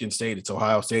 It's Michigan State, it's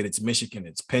Ohio State, it's Michigan,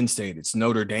 it's Penn State, it's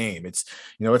Notre Dame. It's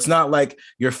it's not like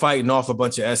you're fighting off a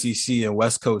bunch of SEC and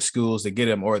West Coast schools to get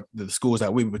him, or the schools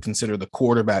that we would consider the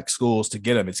quarterback schools to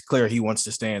get him. It's clear he wants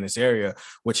to stay in this area,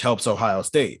 which helps Ohio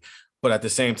State. But at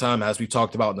the same time, as we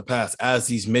talked about in the past, as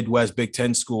these Midwest Big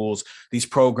Ten schools, these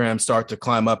programs start to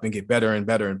climb up and get better and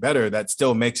better and better, that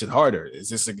still makes it harder.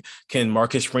 Can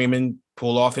Marcus Freeman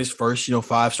pull off his first,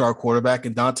 5-star quarterback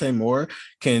in Dante Moore?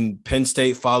 Can Penn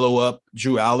State follow up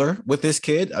Drew Aller with this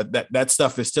kid? That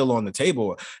stuff is still on the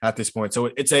table at this point. So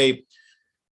it's a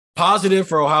positive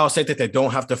for Ohio State that they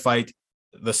don't have to fight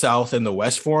the South and the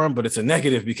West for him, but it's a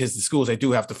negative because the schools they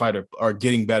do have to fight are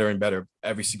getting better and better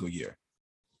every single year.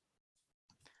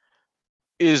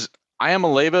 Is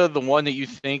Iamaleava the one that you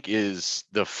think is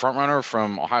the front runner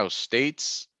from Ohio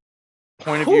State's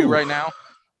point of view right now?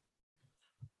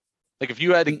 Like, if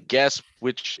you had to guess,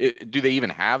 do they even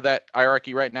have that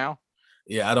hierarchy right now?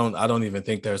 Yeah, I don't even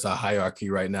think there's a hierarchy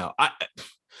right now.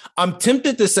 I'm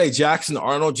tempted to say Jackson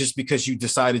Arnold just because you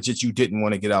decided that you didn't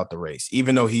want to get out the race,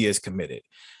 even though he is committed.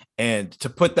 And to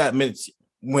put that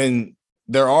when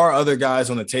there are other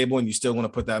guys on the table and you still want to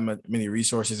put that many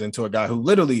resources into a guy who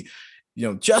literally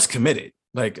just committed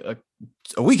like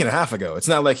a week and a half ago. It's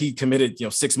not like he committed,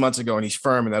 6 months ago and he's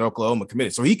firm and that Oklahoma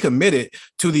committed. So he committed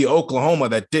to the Oklahoma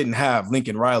that didn't have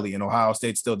Lincoln Riley, and Ohio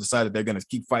State still decided they're going to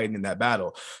keep fighting in that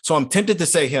battle. So I'm tempted to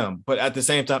say him, but at the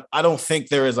same time, I don't think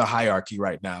there is a hierarchy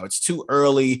right now. It's too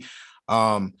early.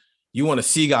 You want to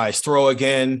see guys throw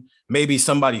again. Maybe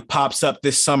somebody pops up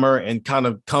this summer and kind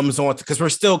of comes on because we're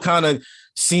still kind of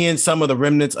seeing some of the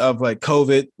remnants of like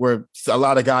COVID where a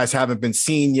lot of guys haven't been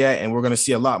seen yet. And we're going to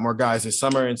see a lot more guys this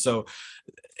summer. And so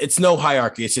it's no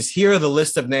hierarchy. It's just here are the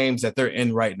list of names that they're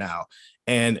in right now.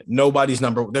 And nobody's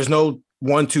number. There's no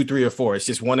 1, 2, 3, or 4. It's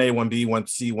just 1A, 1B,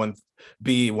 1C,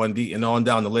 1B, 1D, and on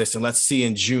down the list. And let's see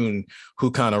in June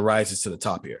who kind of rises to the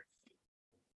top here.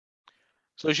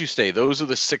 So as you say, those are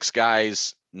the 6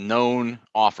 guys known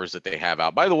offers that they have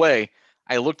out. By the way,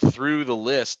 I looked through the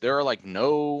list. There are like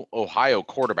no Ohio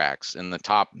quarterbacks in the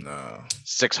top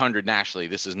 600 nationally.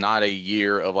 This is not a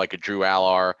year of like a Drew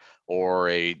Aller or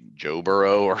a Joe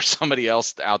Burrow or somebody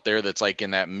else out there that's like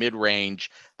in that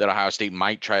mid-range that Ohio State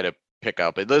might try to pick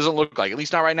up. It doesn't look like, at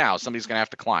least not right now, somebody's going to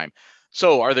have to climb.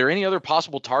 So are there any other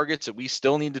possible targets that we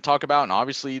still need to talk about? And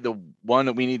obviously the one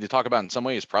that we need to talk about in some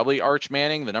way is probably Arch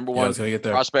Manning, the number one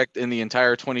prospect in the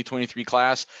entire 2023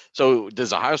 class. So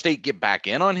does Ohio State get back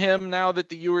in on him now that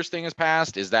the Ewers thing has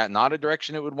passed? Is that not a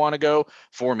direction it would want to go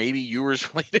for maybe Ewers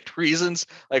related reasons?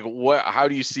 Like how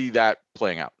do you see that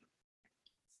playing out?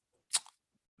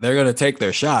 They're going to take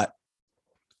their shot.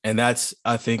 And that's,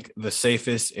 I think, the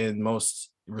safest and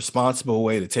most responsible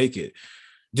way to take it.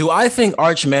 Do I think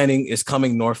Arch Manning is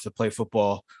coming north to play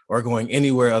football or going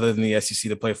anywhere other than the SEC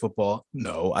to play football?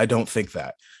 No, I don't think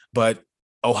that. But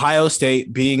Ohio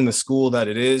State being the school that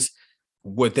it is,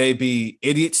 would they be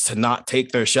idiots to not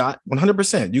take their shot?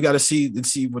 100%. You got to see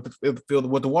what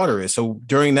the water is. So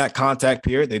during that contact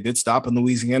period, they did stop in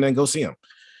Louisiana and go see him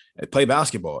and play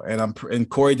basketball. And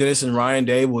Corey Dennis and Ryan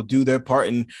Day will do their part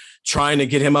in trying to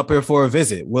get him up here for a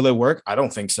visit. Will it work? I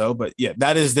don't think so. But yeah,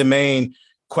 that is the main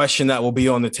question that will be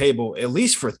on the table, at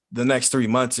least for the next 3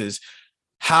 months, is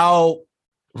how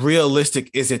realistic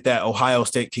is it that Ohio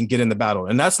State can get in the battle?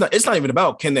 And it's not even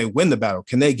about can they win the battle,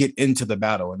 can they get into the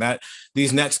battle? And that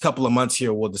these next couple of months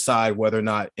here will decide whether or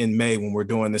not in May, when we're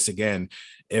doing this again,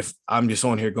 if I'm just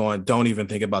on here going, don't even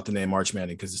think about the name Arch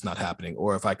Manning because it's not happening.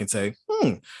 Or if I can say,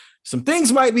 some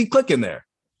things might be clicking there.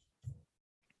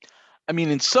 I mean,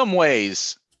 in some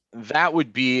ways, that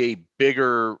would be a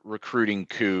bigger recruiting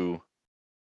coup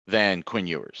than Quinn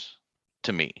Ewers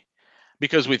to me,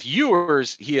 because with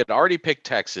Ewers, he had already picked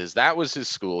Texas. That was his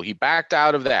school. He backed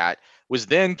out of that, was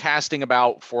then casting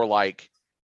about for like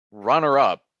runner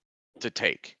up to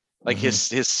take, like his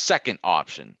second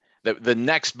option. the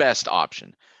next best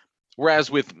option.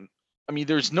 Whereas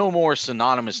there's no more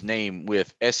synonymous name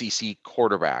with SEC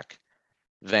quarterback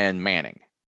than Manning.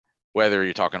 Whether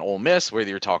you're talking Ole Miss, whether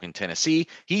you're talking Tennessee,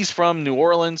 he's from New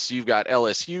Orleans. You've got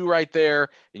LSU right there,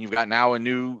 and you've got now a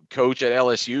new coach at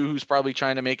LSU who's probably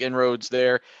trying to make inroads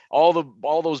there.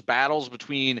 All those battles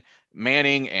between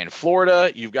Manning and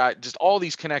Florida, you've got just all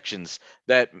these connections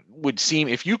that would seem,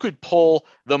 if you could pull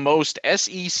the most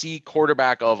SEC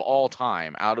quarterback of all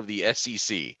time out of the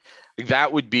SEC,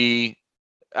 that would be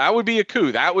a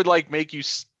coup. That would like make you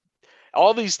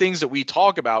all these things that we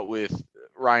talk about with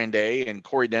Ryan Day and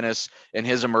Corey Dennis and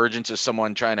his emergence as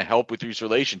someone trying to help with these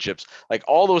relationships. Like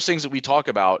all those things that we talk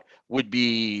about would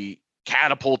be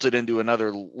catapulted into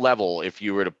another level if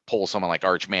you were to pull someone like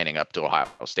Arch Manning up to Ohio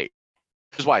State.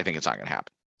 This is why I think it's not going to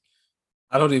happen.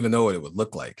 I don't even know what it would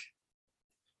look like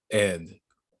and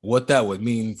what that would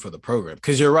mean for the program.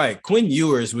 Because you're right. Quinn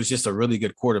Ewers was just a really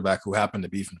good quarterback who happened to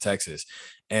be from Texas.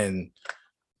 And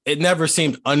it never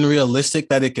seemed unrealistic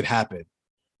that it could happen.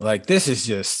 Like, this is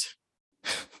just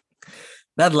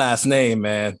that last name,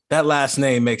 man. That last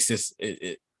name makes this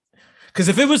because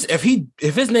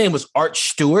if his name was Arch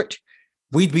Stewart,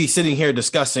 we'd be sitting here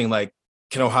discussing like,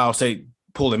 can Ohio State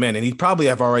pull him in? And he'd probably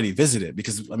have already visited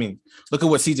because look at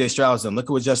what CJ Stroud's done, look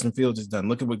at what Justin Fields has done,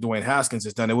 look at what Dwayne Haskins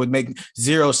has done. It would make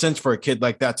zero sense for a kid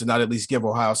like that to not at least give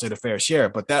Ohio State a fair share.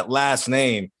 But that last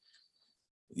name,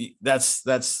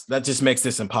 that just makes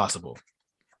this impossible.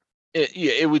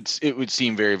 It would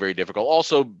seem very, very difficult.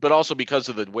 Also because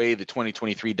of the way the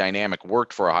 2023 dynamic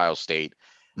worked for Ohio State,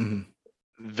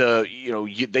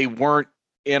 they weren't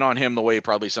in on him the way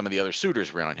probably some of the other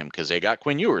suitors were on him because they got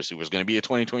Quinn Ewers, who was going to be a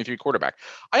 2023 quarterback.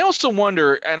 I also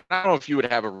wonder, and I don't know if you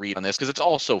would have a read on this because it's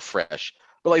all so fresh,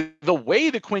 but like the way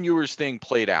the Quinn Ewers thing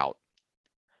played out,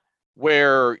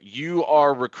 where you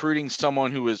are recruiting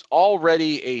someone who is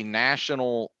already a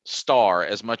national star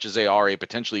as much as they are a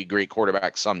potentially great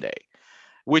quarterback someday,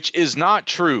 which is not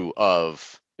true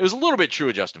of, it was a little bit true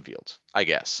of Justin Fields, I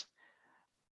guess.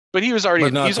 But he's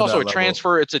also a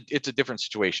transfer. It's a different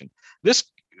situation. This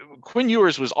Quinn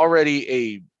Ewers was already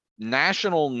a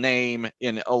national name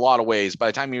in a lot of ways by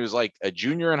the time he was like a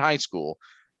junior in high school.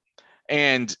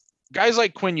 And guys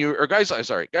like Quinn Ewers, or guys like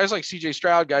CJ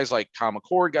Stroud, guys like Tom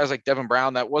McCord, guys like Devin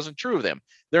Brown, that wasn't true of them.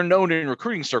 They're known in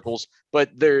recruiting circles, but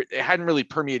it hadn't really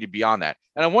permeated beyond that.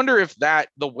 And I wonder if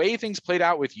the way things played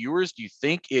out with Ewers, do you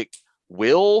think it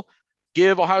will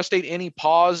give Ohio State any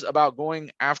pause about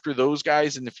going after those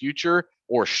guys in the future,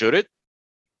 or should it?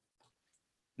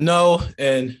 No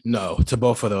and no to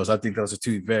both of those. I think those are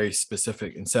two very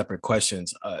specific and separate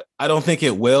questions. I don't think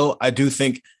it will. I do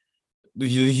think the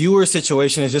Ewers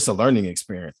situation is just a learning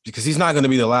experience because he's not going to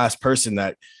be the last person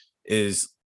that is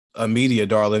a media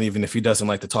darling, even if he doesn't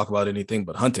like to talk about anything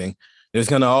but hunting. There's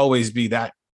going to always be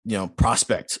that,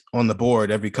 prospect on the board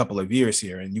every couple of years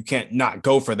here. And you can't not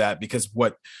go for that because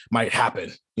what might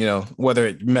happen, whether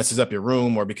it messes up your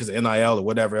room or because of NIL or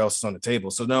whatever else is on the table.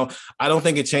 So no, I don't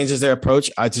think it changes their approach.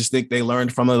 I just think they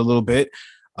learned from it a little bit.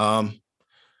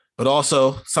 But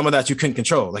also some of that you couldn't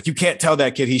control. Like you can't tell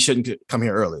that kid he shouldn't come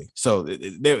here early. So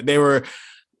they were,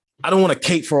 I don't want to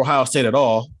cape for Ohio State at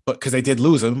all, but because they did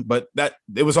lose him, but that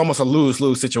it was almost a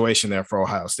lose-lose situation there for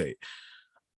Ohio State.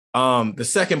 The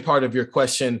second part of your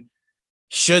question,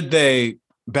 should they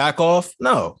back off?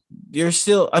 No, you're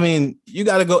still, you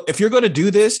got to go. If you're going to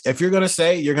do this, if you're going to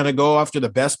say you're going to go after the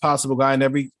best possible guy in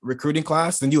every recruiting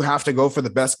class, then you have to go for the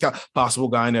best possible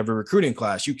guy in every recruiting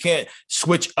class. You can't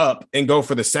switch up and go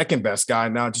for the second best guy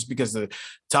now just because the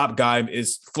top guy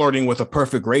is flirting with a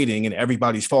perfect rating and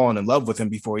everybody's fallen in love with him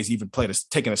before he's even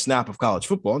taken a snap of college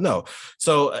football. No.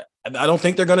 So I don't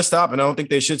think they're going to stop, and I don't think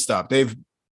they should stop. They've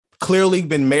clearly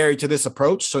been married to this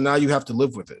approach. So now you have to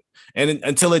live with it. And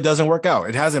until it doesn't work out,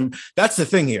 it hasn't. That's the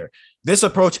thing here. This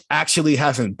approach actually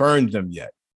hasn't burned them yet.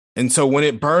 And so when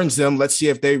it burns them, let's see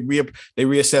if they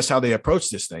reassess how they approach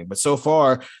this thing. But so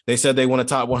far, they said they want a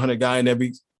top 100 guy in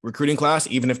every recruiting class,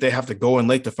 even if they have to go in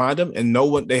late to find them. And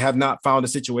they have not found a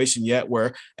situation yet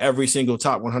where every single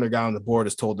top 100 guy on the board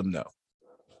has told them no.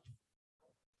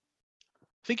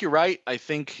 I think you're right. I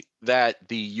think that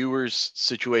the Ewers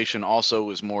situation also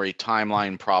was more a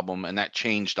timeline problem, and that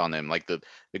changed on them, like the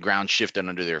ground shifted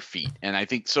under their feet. And I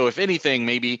think so. If anything,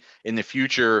 maybe in the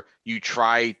future you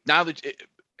try, now that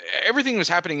everything was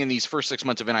happening in these first 6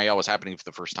 months of NIL was happening for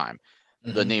the first time,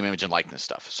 the name, image, and likeness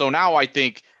stuff. So now I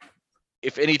think,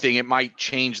 if anything, it might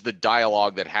change the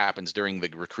dialogue that happens during the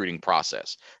recruiting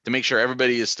process to make sure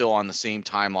everybody is still on the same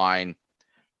timeline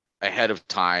ahead of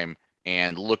time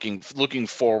and looking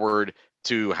forward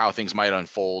to how things might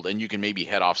unfold, and you can maybe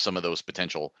head off some of those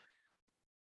potential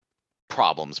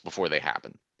problems before they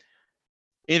happen.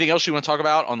 Anything else you want to talk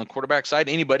about on the quarterback side?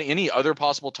 Any other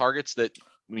possible targets that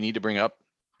we need to bring up?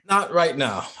 Not right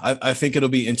now. I think it'll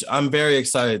be. I'm very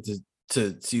excited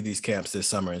to see these camps this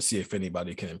summer and see if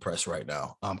anybody can impress right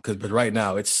now. But right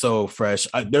now it's so fresh.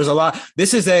 There's a lot.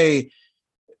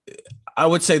 I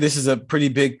would say this is a pretty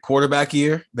big quarterback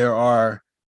year. There are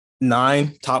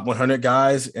 9 top 100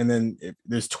 guys, and then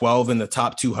there's 12 in the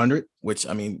top 200, which,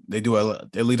 I mean, they do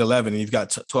Elite 11, and you've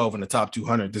got 12 in the top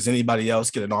 200. Does anybody else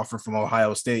get an offer from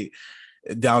Ohio State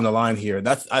down the line here?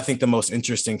 That's, I think, the most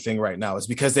interesting thing right now is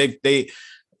because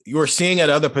you're seeing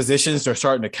at other positions, they're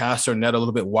starting to cast their net a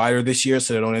little bit wider this year,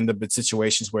 so they don't end up in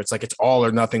situations where it's like it's all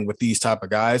or nothing with these type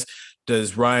of guys.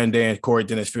 Does Ryan Day and Corey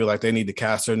Dennis feel like they need to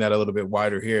cast their net a little bit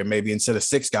wider here? And maybe instead of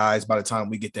 6 guys, by the time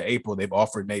we get to April, they've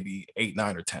offered maybe 8,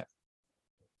 9, or 10.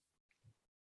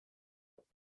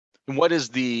 And what is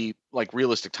the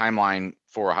realistic timeline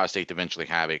for Ohio State to eventually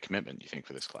have a commitment, do you think,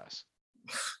 for this class?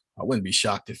 I wouldn't be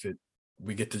shocked if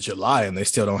we get to July and they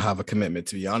still don't have a commitment,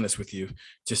 to be honest with you,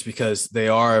 just because they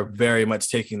are very much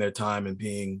taking their time and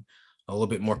being a little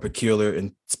bit more peculiar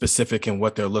and specific in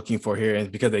what they're looking for here.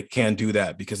 And because they can do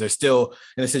that, because they're still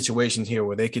in a situation here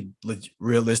where they could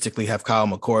realistically have Kyle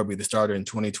McCord be the starter in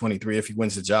 2023 if he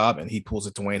wins the job and he pulls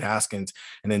it to Dwayne Haskins,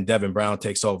 and then Devin Brown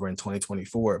takes over in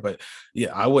 2024. But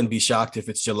yeah, I wouldn't be shocked if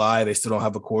it's July, they still don't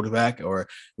have a quarterback, or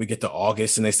we get to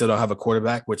August and they still don't have a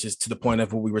quarterback, which is to the point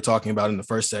of what we were talking about in the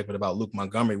first segment about Luke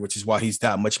Montgomery, which is why he's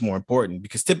that much more important,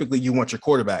 because typically you want your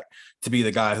quarterback to be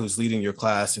the guy who's leading your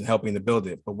class and helping to build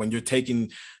it. But when you're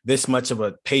taking this much of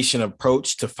a patient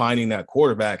approach to finding that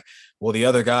quarterback, well, the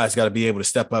other guys got to be able to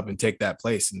step up and take that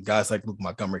place. And guys like Luke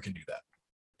Montgomery can do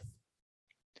that.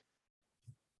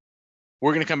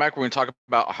 We're going to come back. We're going to talk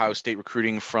about Ohio State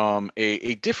recruiting from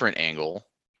a different angle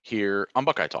here on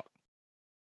Buckeye Talk.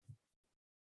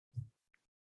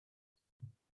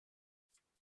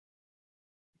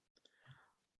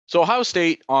 So Ohio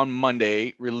State on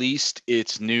Monday released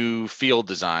its new field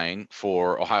design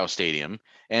for Ohio Stadium.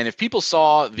 And if people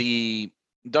saw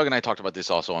Doug and I talked about this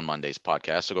also on Monday's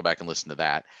podcast, so go back and listen to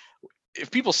that.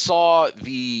 If people saw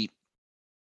the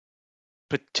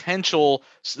potential,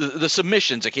 the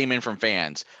submissions that came in from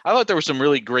fans, I thought there were some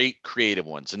really great creative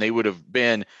ones, and there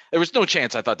was no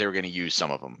chance I thought they were going to use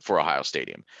some of them for Ohio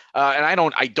Stadium. And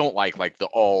I don't like the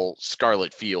all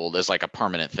scarlet field as like a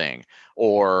permanent thing,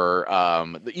 or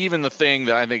even the thing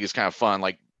that I think is kind of fun,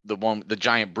 like the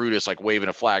giant Brutus like waving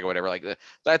a flag or whatever. Like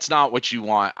that's not what you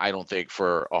want, I don't think,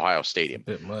 for Ohio Stadium.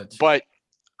 A bit much. But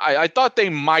I thought they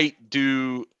might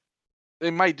do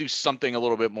something a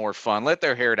little bit more fun, let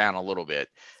their hair down a little bit.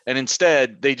 And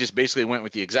instead, they just basically went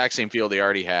with the exact same field they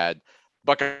already had.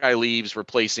 Buckeye leaves,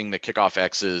 replacing the kickoff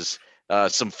X's.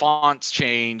 Some fonts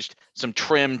changed, some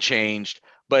trim changed,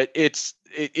 but it's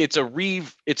a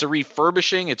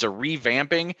refurbishing, it's a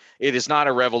revamping. It is not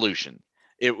a revolution.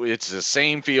 It's the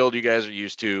same field you guys are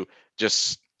used to,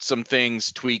 just some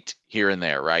things tweaked here and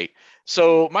there, right?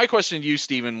 So my question to you,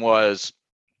 Stephen, was,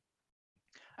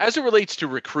 as it relates to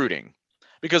recruiting,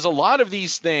 because a lot of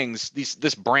these things,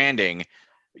 this branding,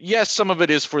 yes, some of it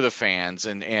is for the fans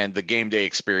and the game day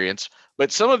experience,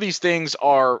 but some of these things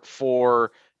are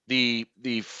for the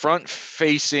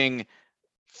front-facing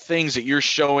things that you're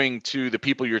showing to the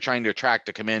people you're trying to attract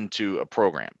to come into a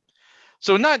program.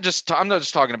 So I'm not just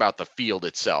talking about the field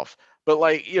itself, but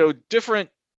different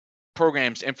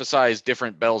programs emphasize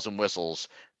different bells and whistles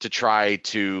to try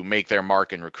to make their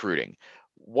mark in recruiting.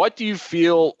 What do you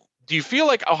feel? Do you feel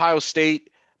like Ohio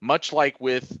State, much like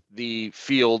with the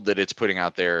field that it's putting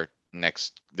out there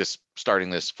starting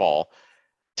this fall,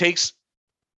 do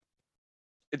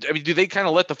they kind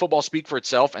of let the football speak for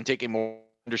itself and take a more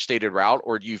understated route,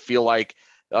 or do you feel like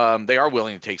they are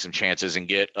willing to take some chances and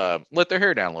let their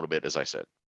hair down a little bit, as I said?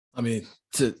 I mean,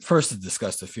 to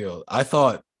discuss the field, I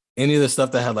thought any of the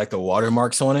stuff that had like the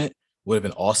watermarks on it would have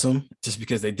been awesome, just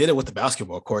because they did it with the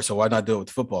basketball court. So why not do it with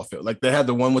the football field? Like they had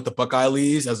the one with the Buckeye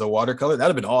leaves as a watercolor.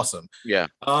 That'd have been awesome. Yeah.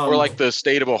 Or like the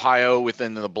state of Ohio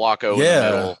within the block O in the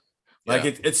middle. Like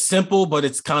it's simple, but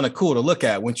it's kind of cool to look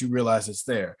at once you realize it's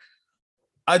there.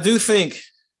 I do think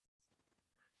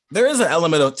there is an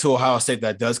element to Ohio State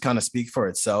that does kind of speak for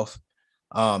itself.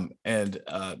 I'm working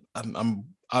on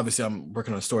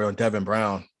a story on Devin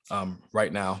Brown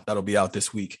right now that'll be out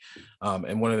this week.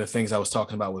 And one of the things I was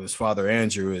talking about with his father,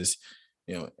 Andrew, is,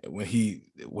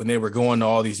 when they were going to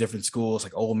all these different schools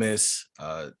like Ole Miss,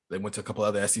 they went to a couple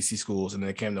other SEC schools, and then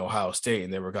they came to Ohio State,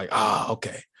 and they were like,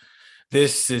 okay,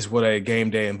 this is what a game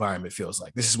day environment feels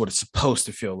like. This is what it's supposed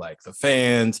to feel like. The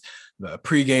fans, the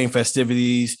pregame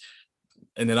festivities,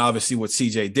 And then obviously what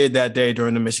CJ did that day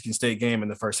during the Michigan State game in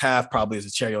the first half probably is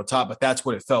a cherry on top, but that's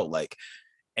what it felt like.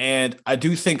 And I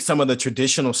do think some of the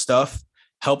traditional stuff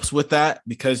helps with that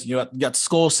because you got the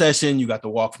school session, you got the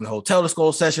walk from the hotel to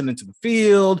school session into the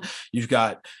field. You've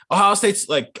got Ohio State's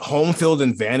like home field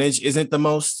advantage isn't the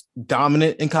most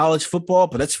dominant in college football,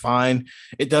 but that's fine.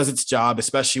 It does its job,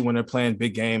 especially when they're playing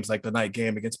big games like the night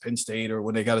game against Penn State or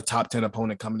when they got a top 10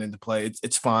 opponent coming into play.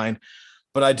 It's fine.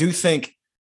 But I do think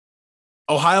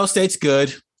Ohio State's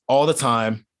good all the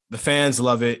time. The fans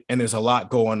love it, and there's a lot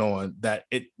going on that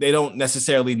they don't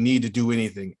necessarily need to do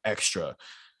anything extra.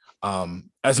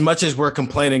 As much as we're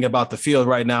complaining about the field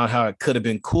right now and how it could have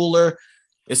been cooler,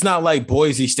 it's not like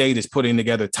Boise State is putting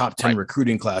together top 10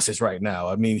 recruiting classes right now.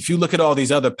 I mean, if you look at all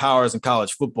these other powers in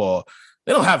college football,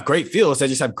 they don't have great fields. They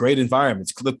just have great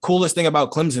environments. The coolest thing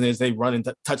about Clemson is they run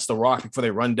and touch the rock before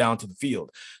they run down to the field.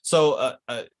 So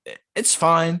it's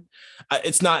fine.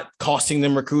 It's not costing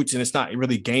them recruits, and it's not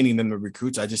really gaining them the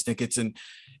recruits. I just think it's an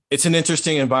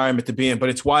interesting environment to be in, but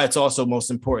it's why it's also most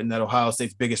important that Ohio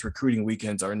State's biggest recruiting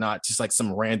weekends are not just like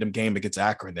some random game against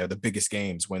Akron. They're the biggest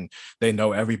games when they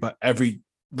know every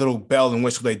little bell and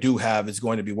whistle they do have is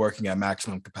going to be working at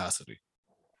maximum capacity.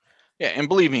 Yeah, and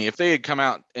believe me, if they had come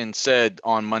out and said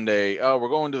on Monday, "Oh, we're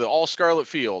going to the all Scarlet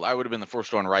Field," I would have been the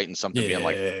first one writing something, being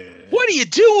like, "What are you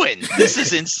doing? This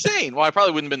is insane." Well, I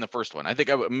probably wouldn't have been the first one. I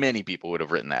think many people would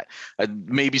have written that.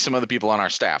 Maybe some other people on our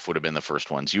staff would have been the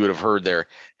first ones. You would have heard their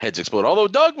heads explode. Although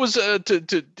Doug was,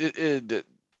 to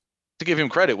give him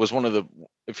credit, was one of the.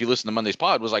 If you listen to Monday's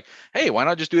pod, was like, "Hey, why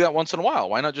not just do that once in a while?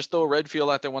 Why not just throw a red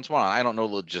field out there once in a while?" I don't know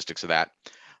the logistics of that,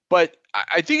 but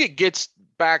I think it gets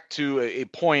back to a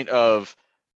point of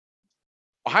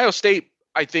Ohio State,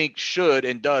 I think, should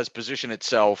and does position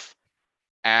itself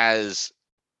as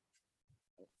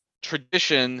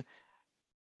tradition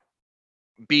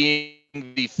being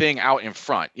the thing out in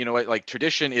front. Like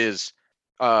tradition is,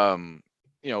 football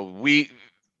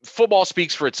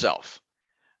speaks for itself.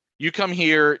 You come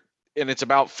here and it's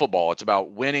about football. It's about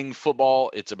winning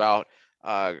football. It's about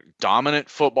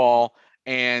dominant football.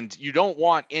 And you don't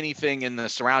want anything in the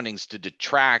surroundings to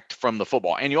detract from the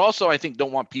football. And you also, I think,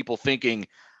 don't want people thinking,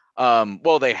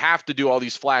 they have to do all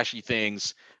these flashy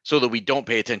things so that we don't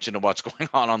pay attention to what's going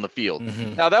on the field.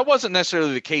 Mm-hmm. Now, that wasn't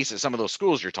necessarily the case at some of those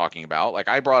schools you're talking about. Like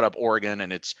I brought up Oregon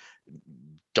and its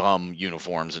dumb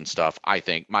uniforms and stuff, I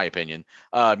think, my opinion.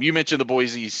 You mentioned the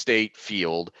Boise State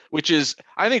field, which is,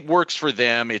 I think, works for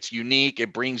them. It's unique.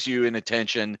 It brings you in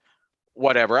attention.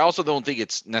 Whatever. I also don't think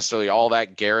it's necessarily all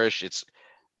that garish.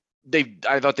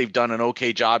 I thought they've done an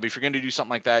okay job. If you're going to do something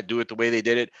like that, do it the way they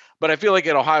did it. But I feel like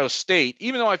at Ohio State,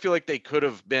 even though I feel like they could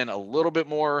have been a little bit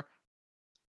more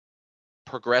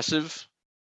progressive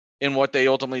in what they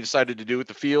ultimately decided to do with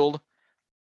the field,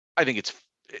 I think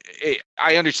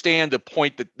I understand the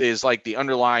point that is like the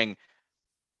underlying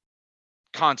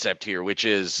concept here, which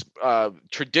is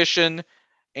tradition.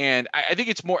 And I think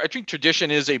I think tradition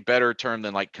is a better term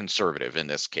than like conservative in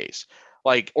this case,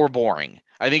 or boring.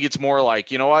 I think it's more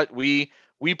like, you know what, we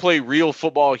play real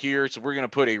football here. So we're going to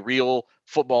put a real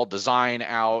football design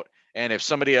out. And if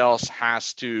somebody else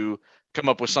has to come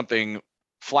up with something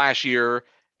flashier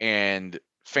and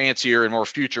fancier and more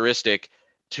futuristic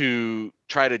to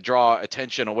try to draw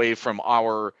attention away from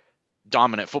our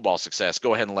dominant football success,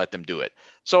 go ahead and let them do it.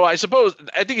 So I think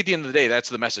at the end of the day, that's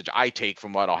the message I take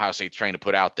from what Ohio State's trying to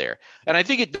put out there. And I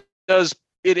think it does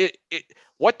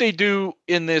what they do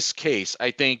in this case, I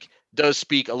think does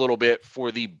speak a little bit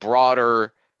for the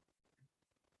broader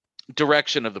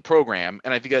direction of the program.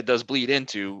 And I think that does bleed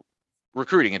into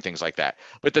recruiting and things like that,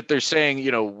 but that they're saying,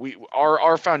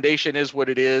 our foundation is what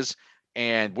it is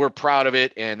and we're proud of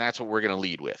it. And that's what we're going to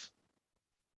lead with.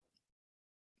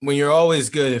 When you're always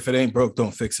good, if it ain't broke,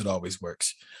 don't fix it always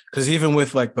works. Because even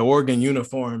with like the Oregon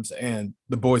uniforms and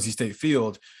the Boise State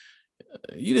field,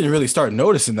 you didn't really start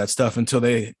noticing that stuff until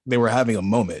they were having a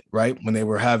moment, right? When they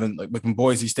were having, like when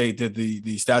Boise State did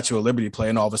the Statue of Liberty play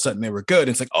and all of a sudden they were good.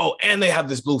 It's like, oh, and they have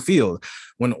this blue field.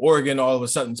 When Oregon all of a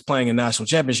sudden is playing a national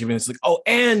championship and it's like, oh,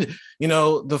 and,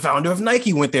 the founder of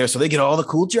Nike went there. So they get all the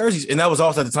cool jerseys. And that was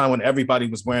also at the time when everybody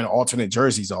was wearing alternate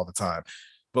jerseys all the time.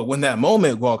 But when that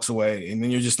moment walks away and then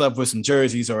you're just left with some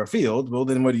jerseys or a field, well,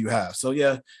 then what do you have? So,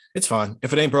 yeah, it's fine.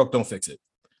 If it ain't broke, don't fix it.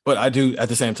 But I do at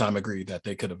the same time agree that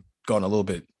they could have gone a little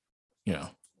bit, a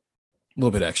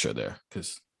little bit extra there.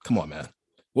 Because come on, man.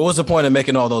 What was the point of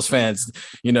making all those fans,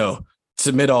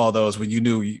 submit all those when you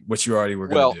knew what you already were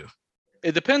going to do?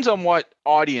 It depends on what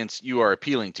audience you are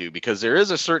appealing to, because there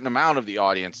is a certain amount of the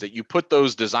audience that you put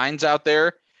those designs out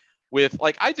there with.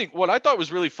 Like, I think what I thought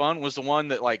was really fun was the one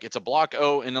that, like, it's a block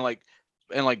O and then like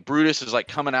like Brutus is like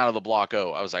coming out of the block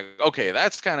O. I was like, okay, I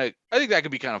think that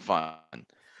could be kind of fun.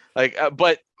 Like,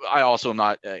 but I also am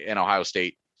not an Ohio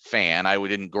State fan. I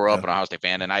didn't grow up an Ohio State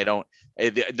fan, and I don't.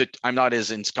 I'm not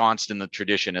as ensconced in the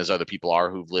tradition as other people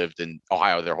are who've lived in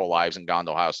Ohio their whole lives and gone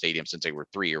to Ohio Stadium since they were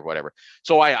 3 or whatever.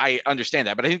 So I understand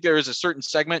that, but I think there is a certain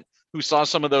segment who saw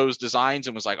some of those designs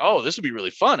and was like, oh, this would be really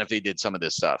fun if they did some of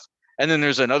this stuff. And then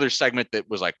there's another segment that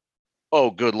was like, oh,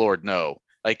 good Lord, no.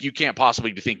 Like, you can't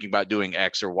possibly be thinking about doing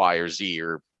X or Y or Z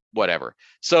or whatever.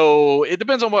 So it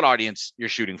depends on what audience you're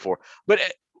shooting for. But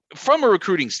from a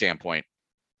recruiting standpoint,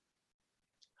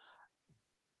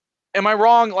 am I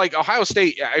wrong? Like, Ohio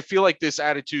State, I feel like this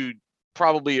attitude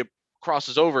probably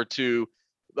crosses over to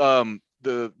the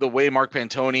way Mark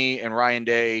Pantoni and Ryan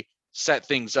Day set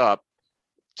things up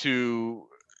to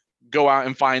go out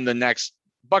and find the next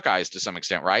Buckeyes to some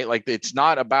extent, right? Like, it's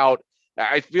not about,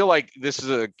 I feel like this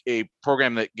is a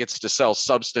program that gets to sell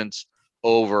substance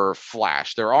over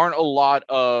flash. There aren't a lot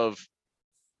of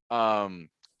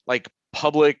like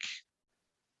public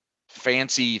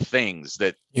fancy things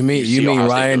that you mean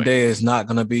Ryan Day is not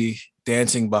going to be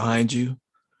dancing behind you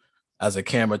as a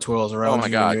camera twirls around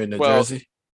you when you're in New Jersey?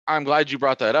 I'm glad you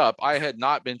brought that up. I had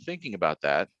not been thinking about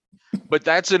that, but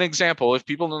that's an example. If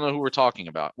people don't know who we're talking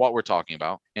about, what we're talking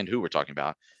about, and who we're talking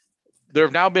about, there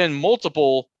have now been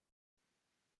multiple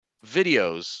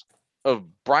videos of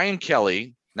Brian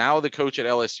Kelly, now the coach at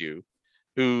LSU,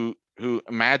 who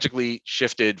magically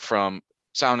shifted from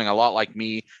sounding a lot like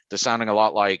me to sounding a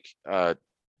lot like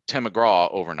Tim McGraw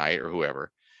overnight or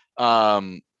whoever,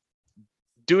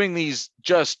 doing these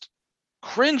just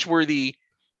cringeworthy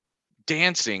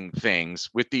dancing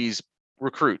things with these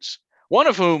recruits, one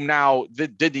of whom now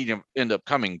did end up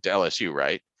coming to LSU,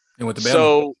 right? And with the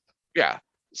so yeah,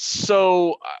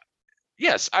 so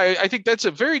yes, I think that's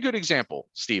a very good example,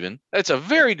 Stephen. That's a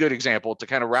very good example to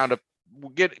kind of round up,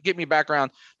 get me back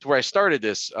around to where I started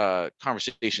this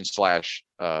conversation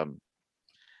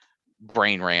 /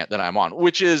 brain rant that I'm on,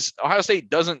 which is Ohio State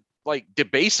doesn't like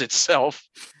debase itself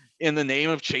in the name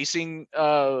of chasing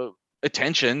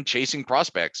attention, chasing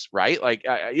prospects, right? Like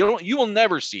you will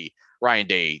never see Ryan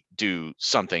Day do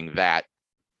something that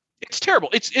it's terrible.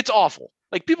 It's awful.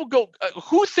 Like, people go,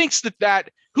 who thinks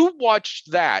who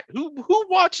watched that? Who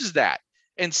watches that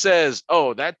and says,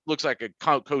 oh, that looks like a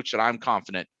coach that I'm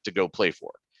confident to go play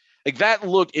for? Like, that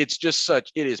look, it's just it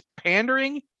is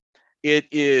pandering. It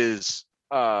is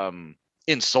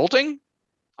insulting,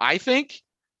 I think.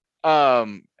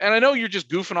 And I know you're just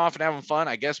goofing off and having fun,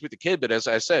 I guess, with the kid. But as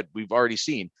I said, we've already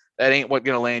seen that ain't what's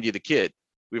going to land you the kid.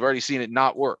 We've already seen it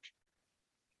not work.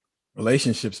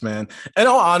 Relationships, man. In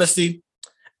all honesty,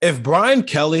 if Brian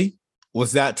Kelly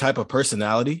was that type of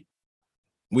personality,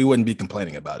 we wouldn't be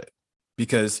complaining about it,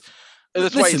 because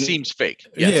that's why it seems fake.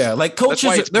 Yes. Yeah, like coaches, that's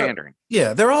why it's pandering.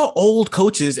 Yeah, they're all old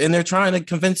coaches and they're trying to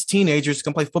convince teenagers to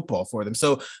come play football for them.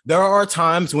 So there are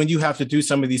times when you have to do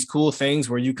some of these cool things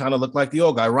where you kind of look like the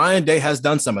old guy. Ryan Day has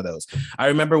done some of those. I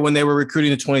remember when they were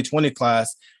recruiting the 2020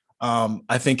 class,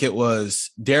 I think it was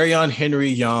Darion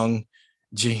Henry-Young,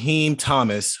 Jaheim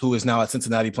Thomas, who is now at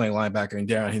Cincinnati playing linebacker, and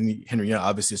Darion Henry-Young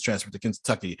obviously is transferred to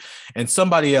Kentucky, and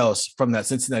somebody else from that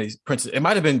Cincinnati Princess. It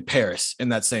might have been Paris in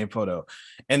that same photo.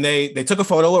 And they took a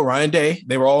photo with Ryan Day.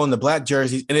 They were all in the black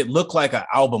jerseys, and it looked like an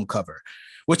album cover,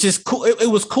 which is cool.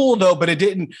 It was cool though, but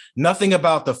nothing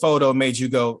about the photo made you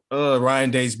go,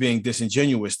 Ryan Day's being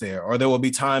disingenuous there. Or there will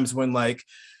be times when, like,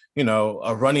 you know,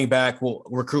 a running back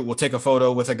will take a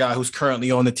photo with a guy who's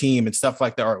currently on the team and stuff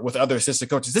like that, or with other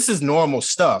assistant coaches. This is normal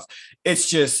stuff. It's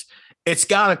just, it's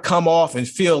got to come off and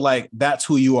feel like that's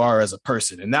who you are as a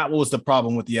person. And that was the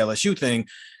problem with the LSU thing,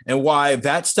 and why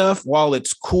that stuff, while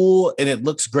it's cool and it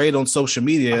looks great on social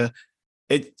media,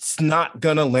 it's not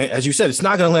going to land, as you said, it's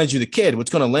not going to land you the kid.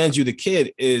 What's going to land you the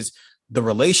kid is the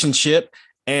relationship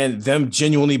and them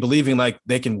genuinely believing like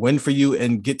they can win for you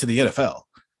and get to the NFL.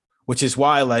 Which is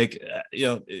why, like, you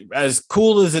know, as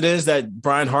cool as it is that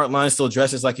Brian Hartline still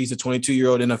dresses like he's a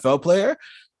 22-year-old NFL player,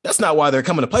 that's not why they're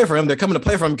coming to play for him. They're coming to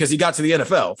play for him because he got to the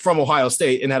NFL from Ohio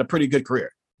State and had a pretty good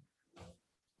career.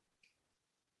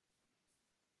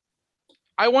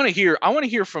 I want to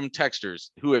hear from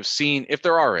texters who have seen, if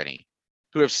there are any,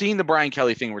 who have seen the Brian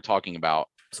Kelly thing we're talking about.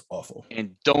 It's awful.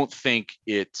 And don't think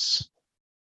it's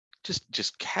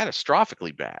just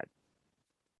catastrophically bad.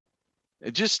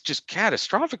 Just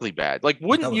catastrophically bad. Like,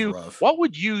 wouldn't you, what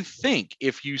would you think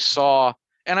if you saw,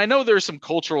 and I know there's some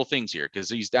cultural things here because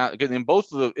he's down in in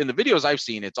the videos I've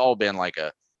seen, it's all been like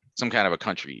some kind of a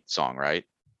country song, right?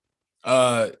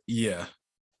 Yeah.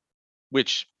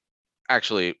 Which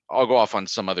actually, I'll go off on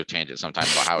some other tangent sometime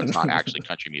about how it's not actually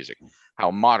country music, how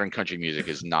modern country music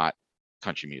is not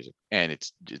country music, and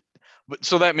but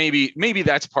so that maybe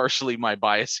that's partially my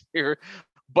bias here,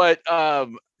 but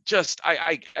just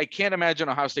I can't imagine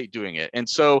Ohio State doing it. And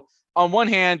so on one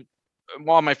hand,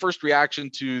 while my first reaction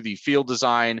to the field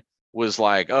design was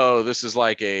like, oh, this is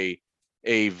like a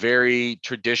very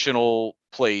traditional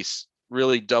place,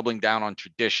 really doubling down on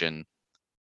tradition,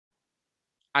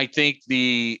 I think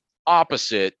the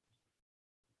opposite,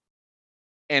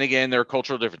 and again, there are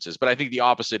cultural differences, but I think the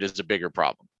opposite is a bigger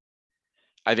problem.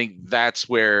 I think that's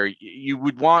where you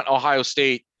would want Ohio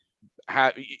State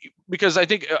because I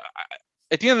think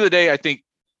at the end of the day, I think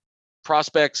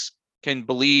prospects can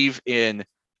believe in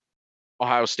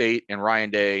Ohio State and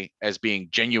Ryan Day as being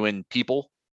genuine people,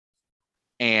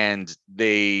 and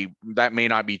that may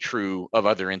not be true of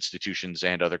other institutions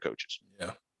and other coaches.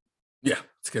 Yeah,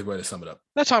 it's a good way to sum it up.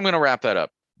 That's how I'm going to wrap that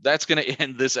up. That's going to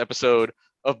end this episode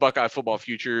of Buckeye Football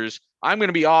Futures. I'm going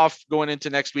to be off going into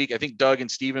next week. I think Doug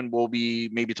and Steven will be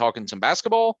maybe talking some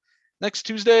basketball next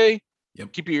Tuesday.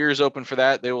 Yep. Keep your ears open for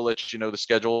that. They will let you know the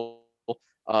schedule.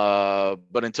 But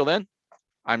until then,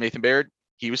 I'm Nathan Baird.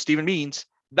 He was Steven Means.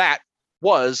 That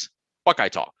was Buckeye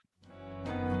Talk.